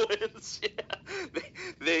 Kevin Owens, yeah.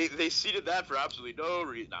 They seeded that for absolutely no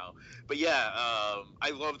reason now. But yeah, I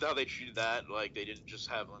loved how they treated that. Like they didn't just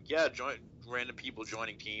have random people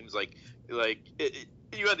joining teams.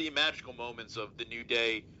 You had the magical moments of the New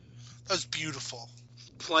Day. That was beautiful.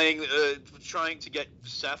 Playing, trying to get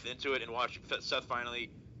Seth into it and watching Seth finally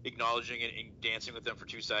acknowledging it and dancing with them for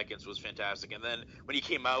 2 seconds was fantastic. And then when he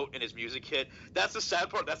came out and his music hit, that's the sad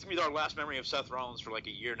part. That's gonna be our last memory of Seth Rollins for like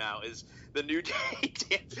a year now. Is the New Day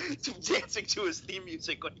dancing to his theme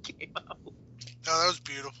music when he came out. Oh, that was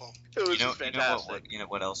beautiful. It was fantastic. You know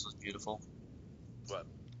what else was beautiful? What?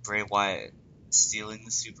 Bray Wyatt stealing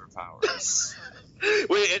the superpowers.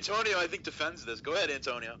 Wait, Antonio, I think defends this. Go ahead,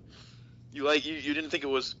 Antonio. You didn't think it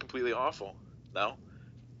was completely awful, no?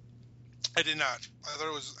 I did not. I thought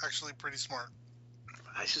it was actually pretty smart.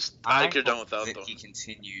 I could have done without that them. He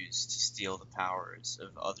continues to steal the powers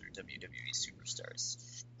of other WWE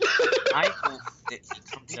superstars. I hope that he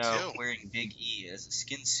comes out wearing Big E as a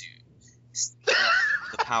skin suit, stealing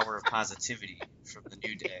the power of positivity from the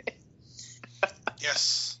New Day.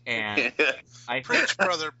 Yes. And preach,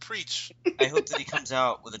 brother, preach. I hope that he comes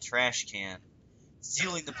out with a trash can,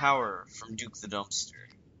 stealing the power from Duke the Dumpster.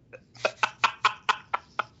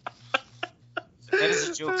 That is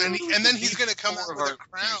a joke. And then he's going to come out with a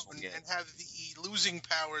crown and have the losing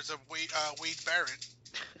powers of Wade Barrett.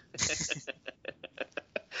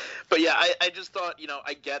 But yeah, I just thought,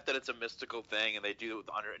 I get that it's a mystical thing, and they do it with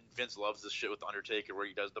Vince loves this shit with the Undertaker, where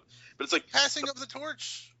he does but it's like passing of the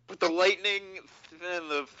torch. With the lightning and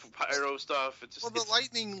the pyro stuff, the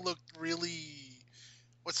lightning looked really,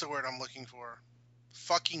 what's the word I'm looking for?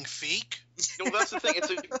 Fucking fake. No, that's the thing.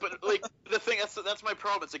 That's my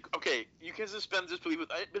problem. It's like, okay, you can suspend disbelief with,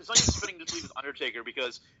 but it's not suspending disbelief with Undertaker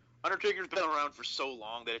because Undertaker's been around for so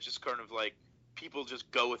long that it's just kind of like people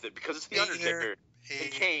just go with it because it's the Undertaker.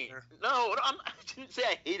 And Kane. No, I didn't say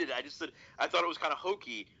I hated it. I just said I thought it was kind of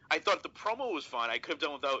hokey. I thought the promo was fun. I could have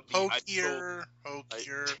done without the hokier.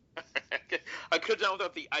 I could have done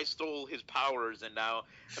without the I stole his powers, and now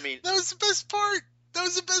that was the best part.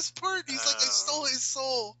 He's like, I stole his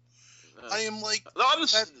soul. I am like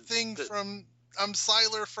that thing from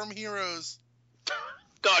Siler from Heroes.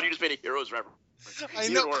 God, you just made a Heroes reference. I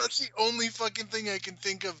know. That's the only fucking thing I can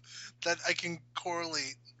think of that I can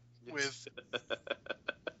correlate with.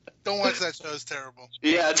 Don't watch that show. It's terrible.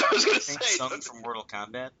 Yeah, I was gonna say. Sung from Mortal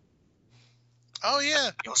Kombat. Oh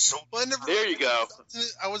yeah. There you go.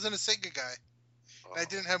 I wasn't a Sega guy. And I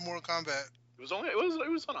didn't have Mortal Kombat. It was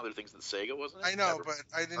on other things than Sega, wasn't it? I know, but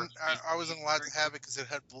I didn't. I wasn't allowed to have it because it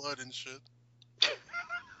had blood and shit.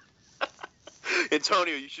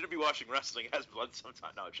 Antonio, you shouldn't be watching wrestling. It has blood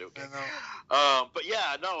sometimes. No, I'm joking. I know. But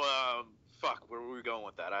yeah, no. Fuck, where were we going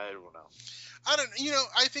with that? I don't know.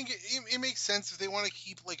 I think it makes sense if they want to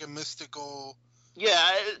keep like a mystical,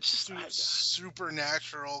 it's just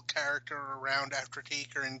supernatural character around after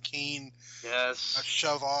Taker and Kane. Yes.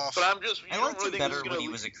 Shove off. But I liked him better when he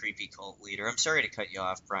was a creepy cult leader. I'm sorry to cut you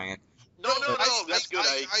off, Brian. No, that's good.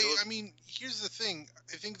 I mean, here's the thing.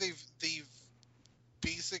 I think they've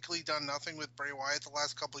basically done nothing with Bray Wyatt the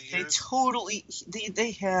last couple of years.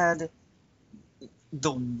 They had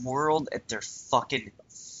the world at their fucking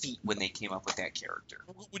feet when they came up with that character.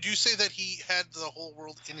 Would you say that he had the whole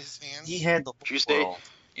world in his hands? He had the whole world.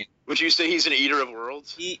 Would you say he's an eater of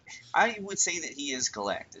worlds? I would say that he is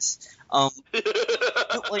Galactus.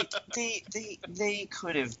 But like they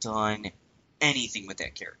could have done anything with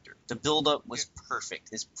that character. The build-up was perfect.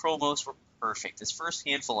 His promos were perfect. His first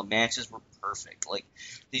handful of matches were perfect. Like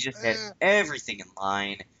they just had everything in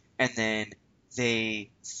line, and then they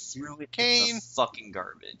threw it in the fucking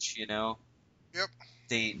garbage. Yep.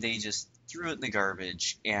 They just threw it in the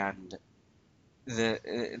garbage, and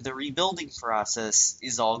the rebuilding process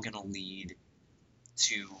is all going to lead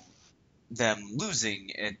to them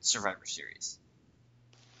losing at Survivor Series.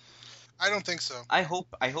 I don't think so. I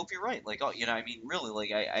hope you're right. Like, oh, I mean, really,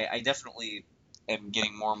 like, I definitely am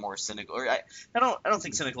getting more and more cynical. Or I don't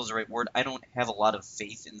think cynical is the right word. I don't have a lot of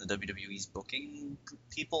faith in the WWE's booking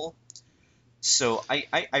people. So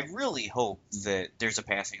I really hope that there's a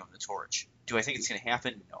passing of the torch. Do I think it's going to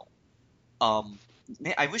happen? No.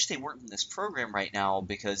 Man, I wish they weren't in this program right now,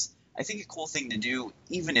 because I think a cool thing to do,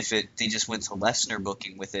 even if they just went to Lesnar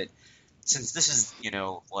booking with it, since this is,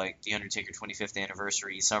 like the Undertaker 25th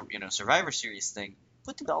anniversary, Survivor Series thing,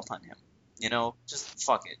 put the belt on him. Just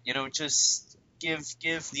fuck it. Just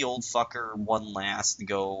give the old fucker one last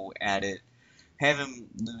go at it. Have him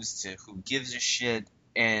lose to who gives a shit,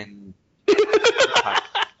 and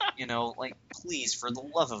like, please, for the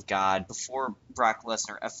love of God, before Brock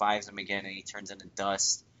Lesnar F5s him again and he turns into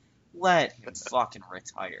dust, let him fucking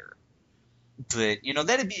retire. But,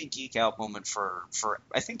 that'd be a geek out moment for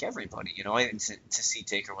I think, everybody, I think to see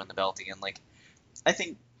Taker win the belt again. Like, I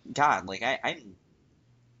think, God, like, I'm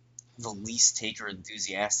the least Taker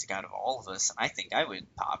enthusiastic out of all of us, and I think I would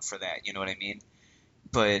pop for that, you know what I mean?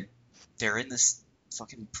 But they're in this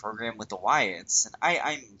fucking program with the Wyatts, and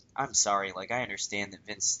I'm sorry, like, I understand that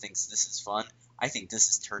Vince thinks this is fun. I think this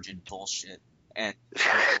is turgid bullshit, and I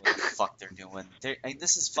don't know what the fuck they're doing.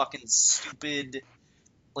 This is fucking stupid.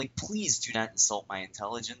 Like, please do not insult my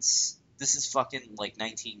intelligence. This is fucking, like,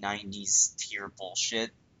 1990s tier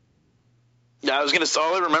bullshit. Yeah, I was gonna.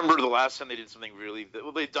 All I remember the last time they did something really.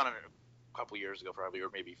 Well, they'd done it a couple years ago, probably, or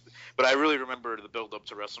maybe. But I really remember the build up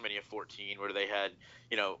to WrestleMania 14, where they had,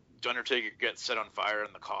 Undertaker get set on fire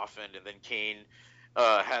in the coffin, and then Kane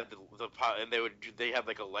had and they had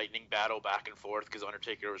like a lightning battle back and forth because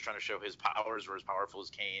Undertaker was trying to show his powers were as powerful as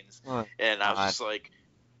Kane's, and I was just like.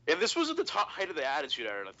 And this was at the height of the Attitude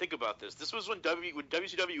Era. Think about this. This was when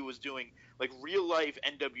WCW was doing like real life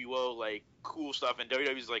NWO like cool stuff, and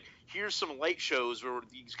WWE's like, here's some light shows where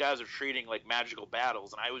these guys are trading like magical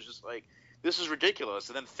battles, and I was just like, this is ridiculous.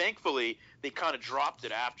 And then thankfully they kind of dropped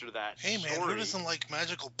it after that. Hey man, who doesn't like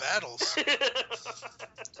magical battles?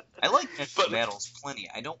 I like magical battles plenty.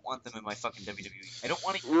 I don't want them in my fucking WWE. I don't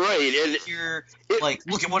want to hear like,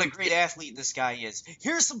 look at what a great athlete this guy is.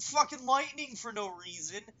 Here's some fucking lightning for no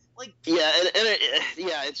reason. Like,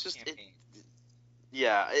 it's just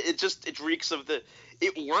it reeks of the.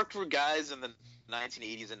 It worked for guys in the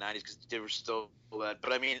 1980s and 90s because they were still that.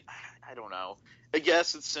 But I mean, I don't know. I guess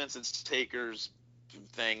since it's Taker's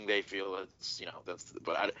thing, they feel it's that's.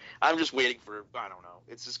 But I'm just waiting for. I don't know.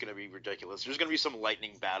 It's just gonna be ridiculous. There's gonna be some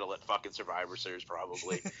lightning battle at fucking Survivor Series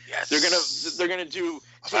probably. Yes. They're gonna do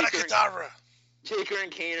Taker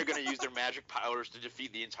and Kane are going to use their magic powers to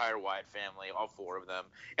defeat the entire Wyatt family, all four of them,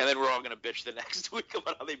 and then we're all going to bitch the next week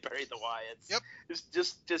about how they buried the Wyatts. Yep. It's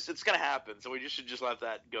going to happen, so we should just let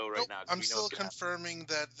that go right now. I'm still confirming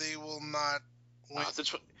that they will not win. It's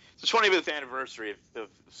the 25th anniversary of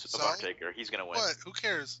Undertaker. He's going to win. What? Who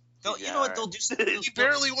cares? You know what? They'll do something. He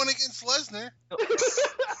barely won against Lesnar.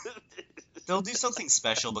 They'll do something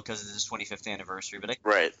special because of this 25th anniversary, but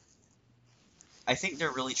I think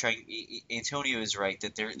they're really trying. Antonio is right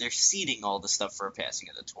that they're seeding all the stuff for a passing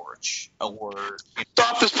of the torch.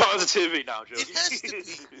 Stop this positivity now, Joe. It has to be,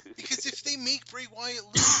 because if they make Bray Wyatt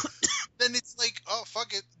lose, then it's like, oh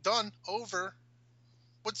fuck it, done, over.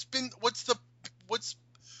 What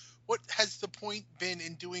has the point been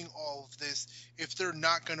in doing all of this if they're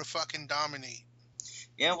not gonna fucking dominate?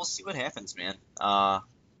 Yeah, we'll see what happens, man. Yeah.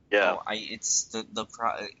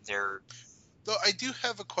 They're. Though I do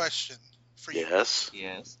have a question. For you. Yes.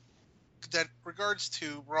 That regards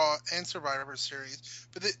to Raw and Survivor Series,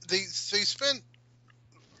 but they spent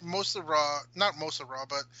most of Raw, not most of Raw,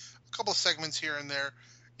 but a couple segments here and there,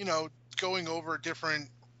 going over different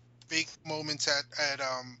big moments at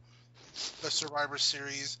the Survivor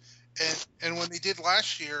Series, and when they did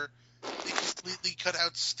last year, they completely cut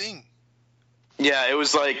out Sting. Yeah, it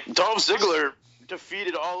was like Dolph Ziggler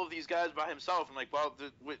defeated all of these guys by himself. I'm like, well,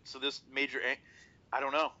 so this major. I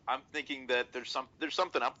don't know. I'm thinking that there's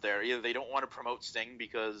something up there. Either they don't want to promote Sting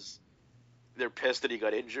because they're pissed that he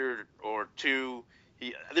got injured, or two,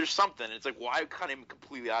 there's something. It's like, why cut him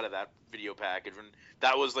completely out of that video package when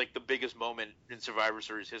that was like the biggest moment in Survivor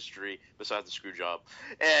Series history besides the screw job?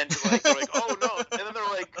 And like, they're like, oh no, and then they're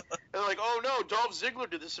like, oh no, Dolph Ziggler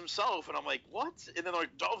did this himself, and I'm like, what? And then they're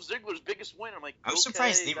like, Dolph Ziggler's biggest win. I'm like, I'm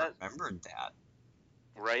surprised they remembered that.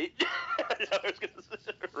 Right?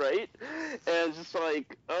 Right? And it's just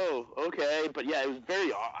like, oh, okay. But yeah, it was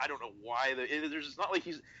very odd. I don't know why. It's not like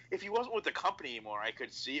if he wasn't with the company anymore, I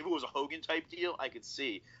could see. If it was a Hogan type deal, I could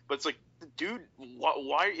see. But it's like, dude,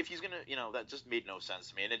 why if he's going to, that just made no sense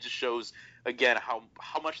to me. And it just shows, again, how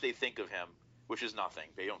much they think of him which is nothing.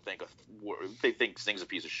 They don't think they think Sting's a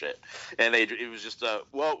piece of shit, and it was just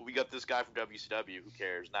we got this guy from WCW. Who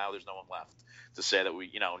cares? Now there's no one left to say that we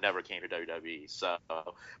never came to WWE. So,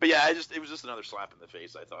 but yeah, it was just another slap in the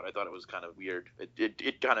face. I thought it was kind of weird.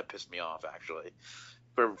 It kind of pissed me off actually.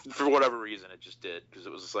 For whatever reason, it just did, because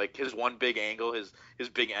it was just like his one big angle, his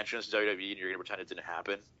big entrance to WWE, and you're gonna pretend it didn't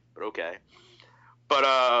happen. But okay. But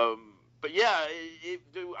yeah,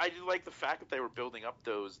 I did like the fact that they were building up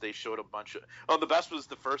those. They showed a bunch of. Oh, the best was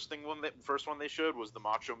the first one they showed was the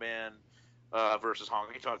Macho Man versus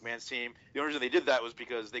Honky Tonk Man's team. The only reason they did that was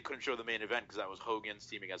because they couldn't show the main event because that was Hogan's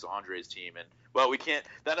team against Andre's team, and we can't.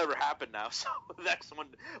 That never happened now. So next one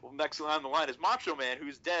on the line is Macho Man,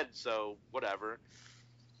 who's dead. So whatever.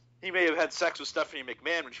 He may have had sex with Stephanie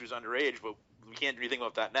McMahon when she was underage, but we can't do anything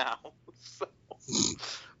about that now. So,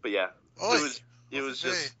 but yeah, it was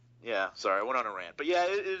just. Yeah, sorry, I went on a rant, but yeah,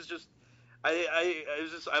 it was just,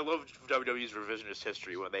 I love WWE's revisionist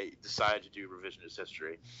history when they decide to do revisionist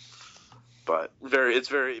history, but it's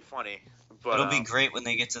very funny. But it'll be great when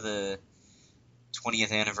they get to the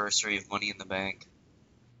 20th anniversary of Money in the Bank.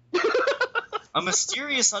 A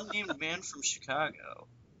mysterious unnamed man from Chicago.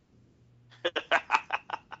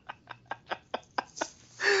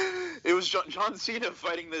 It was John Cena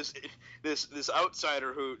fighting this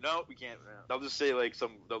outsider who we can't. They'll just say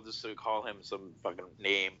they'll just call him some fucking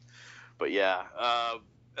name. But yeah,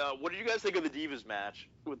 what did you guys think of the Divas match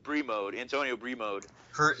with Brie Mode, Antonio Brie Mode?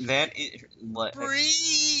 What?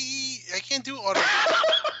 Brie, I can't do auto.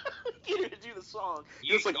 You didn't do the song.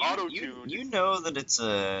 It's like auto tune. You know that it's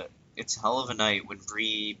a hell of a night when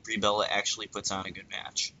Brie Bella actually puts on a good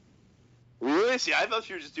match. Really? See, I thought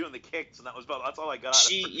she was just doing the kicks, and that's all I got.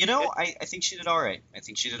 I think she did all right.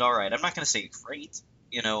 I'm not going to say great,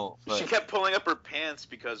 but she kept pulling up her pants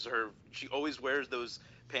because she always wears those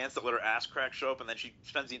pants that let her ass crack show up, and then she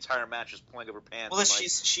spends the entire match just pulling up her pants. Well,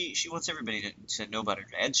 she wants everybody to know about her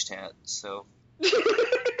edge tat, so.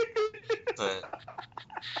 But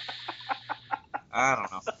I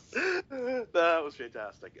don't know. That was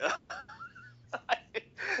fantastic.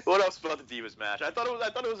 What else about the Divas match? I thought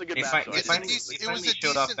it was a good match. They finally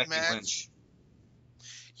showed off Becky Lynch.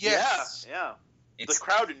 Yes. Yeah. The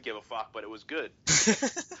crowd didn't give a fuck, but it was good.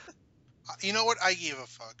 You know what? I gave a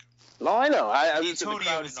fuck. No, I know.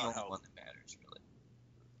 Antonio is the only one that matters, really.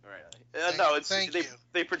 Right.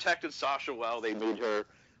 They protected Sasha well. They made her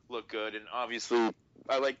look good, and obviously,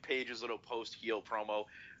 I like Paige's little post-heel promo.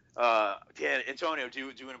 Antonio, do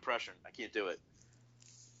an impression. I can't do it.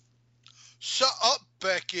 Shut up,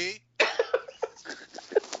 Becky.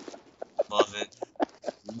 Love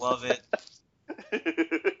it.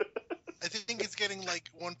 I think it's getting like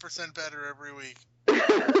 1% better every week.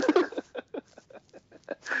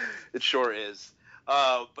 It sure is.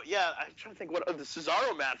 But yeah, I'm trying to think what the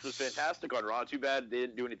Cesaro match was fantastic on Raw. Too bad they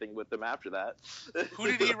didn't do anything with them after that. Who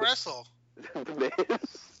did he wrestle? The Miz.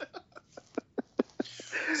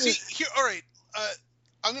 See, here, all right.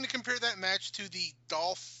 I'm going to compare that match to the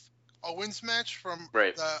Dolph Owens match from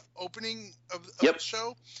the opening of the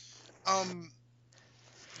show.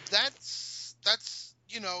 That's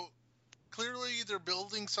clearly they're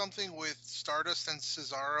building something with Stardust and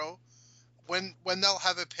Cesaro. When they'll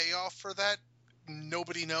have a payoff for that,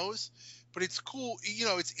 nobody knows. But it's cool,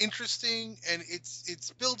 it's interesting, and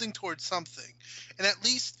it's building towards something. And at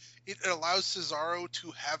least it allows Cesaro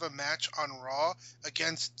to have a match on Raw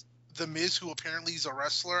against The Miz, who apparently is a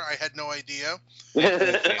wrestler. I had no idea.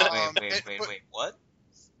 Wait, what?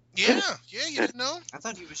 Yeah, you didn't know? I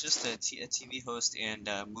thought he was just a TV host and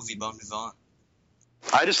movie bon vivant.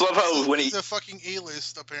 I just love how when he's a fucking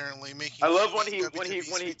A-list apparently making. I love when he to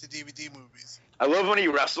DVD movies. I love when he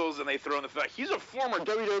wrestles and they throw in the fact he's a former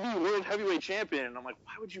WWE World Heavyweight Champion, and I'm like,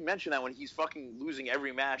 why would you mention that when he's fucking losing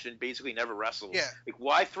every match and basically never wrestles? Yeah. Like,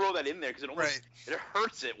 why throw that in there? Because it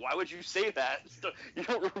hurts it. Why would you say that? You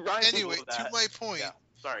don't remind anyway, people of that. To my point,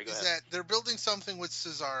 Sorry, go ahead. That they're building something with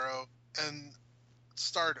Cesaro and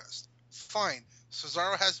Stardust. Fine.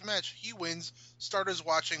 Cesaro has a match. He wins. Stardust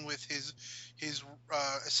watching with his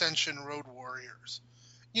Ascension Road Warriors.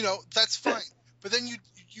 That's fine. But then you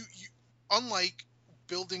unlike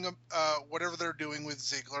building whatever they're doing with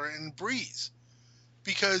Ziggler and Breeze,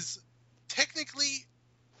 because technically,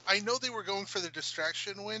 I know they were going for the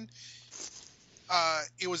distraction win.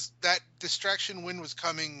 It was that distraction win was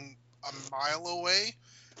coming a mile away,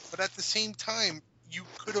 but at the same time, you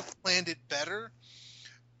could have planned it better,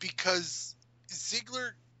 because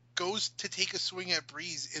Ziggler goes to take a swing at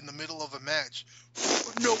Breeze in the middle of a match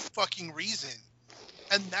for no fucking reason.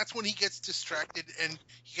 And that's when he gets distracted and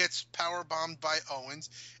he gets power bombed by Owens.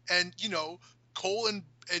 And, Cole and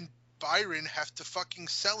Byron have to fucking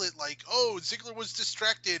sell it like, oh, Ziggler was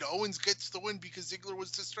distracted. Owens gets the win because Ziggler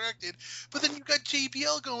was distracted. But then you got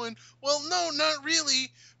JBL going, well, no, not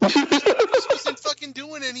really. Bruce wasn't fucking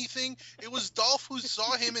doing anything. It was Dolph who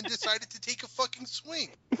saw him and decided to take a fucking swing.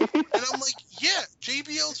 And I'm like, yeah,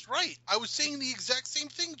 JBL's right. I was saying the exact same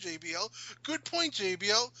thing, JBL. Good point,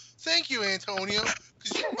 JBL. Thank you, Antonio,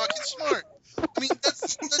 because you're fucking smart. I mean,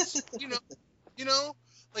 that's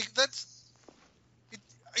like that's.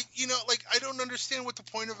 I don't understand what the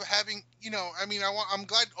point of having, I'm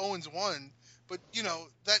glad Owens won, but,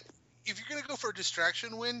 that if you're going to go for a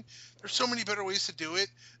distraction win, there's so many better ways to do it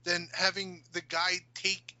than having the guy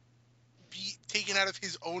be taken out of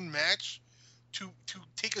his own match to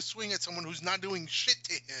take a swing at someone who's not doing shit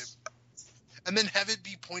to him, and then have it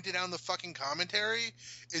be pointed out in the fucking commentary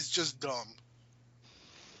is just dumb.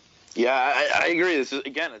 Yeah, I agree. This is,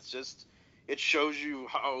 again, it shows you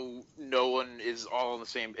how no one is all on the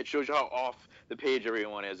same. It shows you how off the page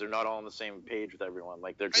everyone is. They're not all on the same page with everyone.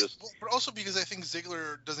 Like, they're just. But also because I think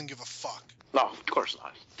Ziggler doesn't give a fuck. No, of course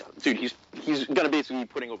not, dude. He's gonna basically be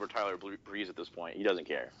putting over Tyler Breeze at this point. He doesn't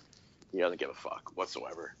care. He doesn't give a fuck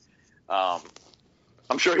whatsoever.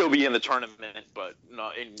 I'm sure he'll be in the tournament, but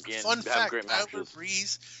not in. Fun fact: great Tyler matches.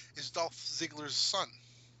 Breeze is Dolph Ziggler's son.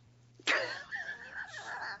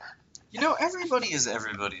 Everybody is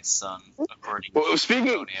everybody's son, according Well, to speaking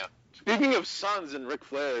Antonio. of sons and Ric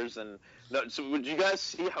Flairs, so would you guys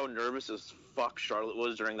see how nervous as fuck Charlotte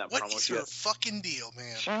was during that promo? What is your fucking deal,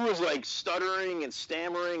 man? She was like stuttering and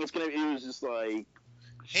stammering. It was just like.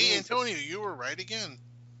 Hey, Antonio, you were right again.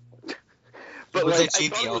 But was like,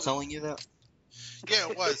 it JBL telling you that? Yeah,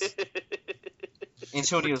 it was.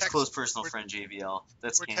 Antonio's close personal friend JBL.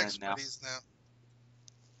 That's We're canon text now. buddies now.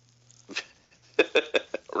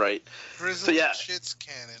 Right. Grizzly So, yeah. shit's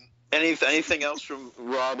canon. Anything else from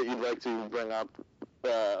Raw that you'd like to bring up?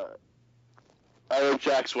 I like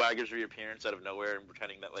Jack Swagger's reappearance out of nowhere and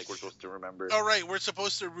pretending that like we're supposed to remember. Oh, right, we're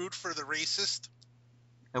supposed to root for the racist.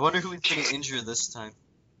 I wonder who he's going to injure this time.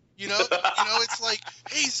 It's like,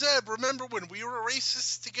 hey Zeb, remember when we were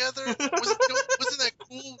racists together? Wasn't that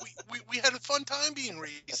cool? We had a fun time being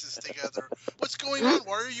racist together. What's going on?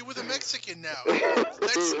 Why are you with a Mexican now?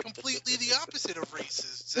 That's completely the opposite of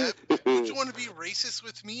racist, Zeb. Don't you want to be racist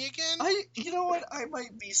with me again? You know what? I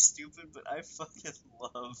might be stupid, but I fucking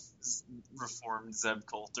love reformed Zeb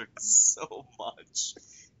Coulter so much.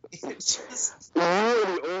 It just. You're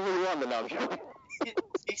the only one that I'm joking. It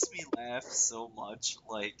makes me laugh so much.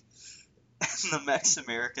 Like, the Max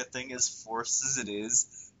America thing, as forced as it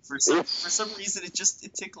is, for some reason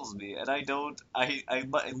it tickles me, and I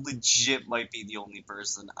legit might be the only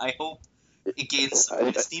person. I hope it gains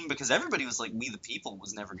some steam, because everybody was like, We the People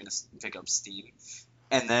was never going to pick up steam,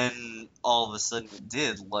 and then all of a sudden it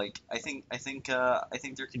did. Like, I think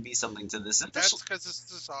there could be something to this. That's because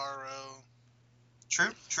it's Cesaro.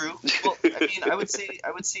 True. Well, I mean, I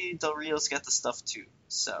would say Del Rio's got the stuff too.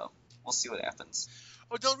 So we'll see what happens.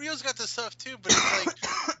 Oh, Del Rio's got the stuff too, but it's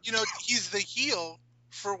like, he's the heel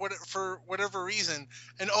for whatever reason,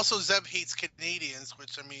 and also Zeb hates Canadians,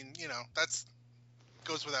 which that's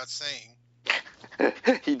goes without saying.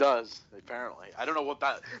 He does, apparently. I don't know what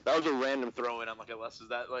that was a random throw in. I'm like, was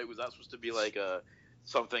that supposed to be like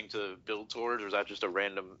something to build towards, or was that just a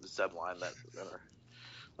random Zeb line that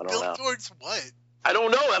I don't know. Build towards what? I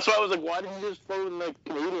don't know. That's why I was like, why did you just throw in the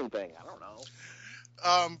Canadian thing? I don't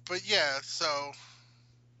know. But yeah, so.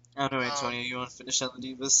 I don't know, Antonio. You want to finish on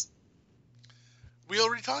the Divas? We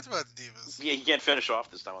already talked about the Divas. Yeah, you can't finish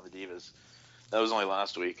off this time on the Divas. That was only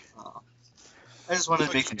last week. Oh. I just wanted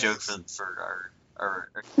to make a joke for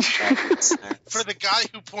our listener. For the guy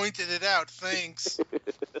who pointed it out, thanks.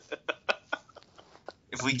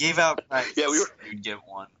 If we gave out prizes, we'd get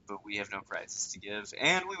one, but we have no prizes to give,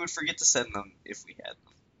 and we would forget to send them if we had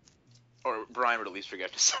them. Or Brian would at least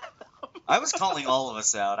forget to send them. I was calling all of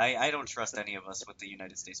us out. I don't trust any of us with the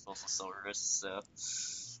United States Postal Service, so...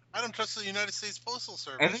 I don't trust the United States Postal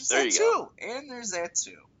Service. And there's that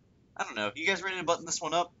too. I don't know. You guys ready to button this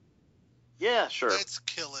one up? Yeah, sure. Let's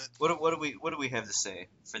kill it. What do we have to say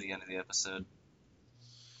for the end of the episode?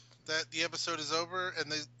 That the episode is over,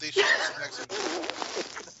 and they should listen next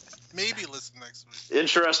week. Maybe listen next week.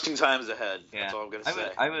 Interesting times ahead. Yeah. That's all I'm gonna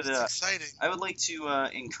say. It's exciting. I would like to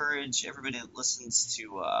encourage everybody that listens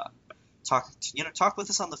to talk with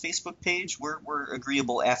us on the Facebook page. We're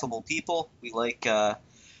agreeable, affable people. We like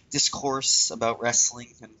discourse about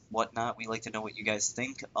wrestling and whatnot. We like to know what you guys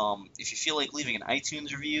think. If you feel like leaving an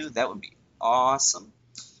iTunes review, that would be awesome.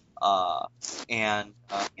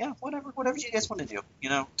 Yeah, whatever you guys want to do,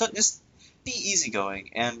 just be easygoing.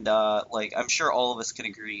 And like, I'm sure all of us can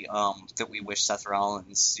agree that we wish Seth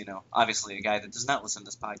Rollins, obviously a guy that does not listen to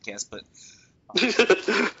this podcast, but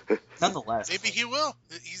nonetheless, Maybe he will.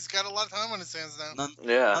 He's got a lot of time on his hands now.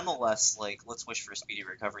 Nonetheless, like, let's wish for a speedy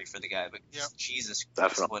recovery for the guy. But Jesus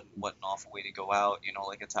Christ, Definitely. what an awful way to go out.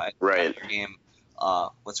 Like a tie Right. game.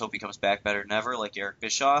 Let's hope he comes back better than ever, like Eric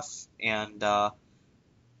Bischoff. And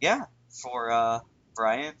yeah, for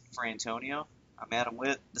Brian, for Antonio, I'm Adam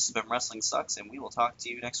Witt. This has been Wrestling Sucks, and we will talk to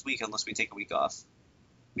you next week unless we take a week off.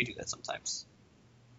 We do that sometimes.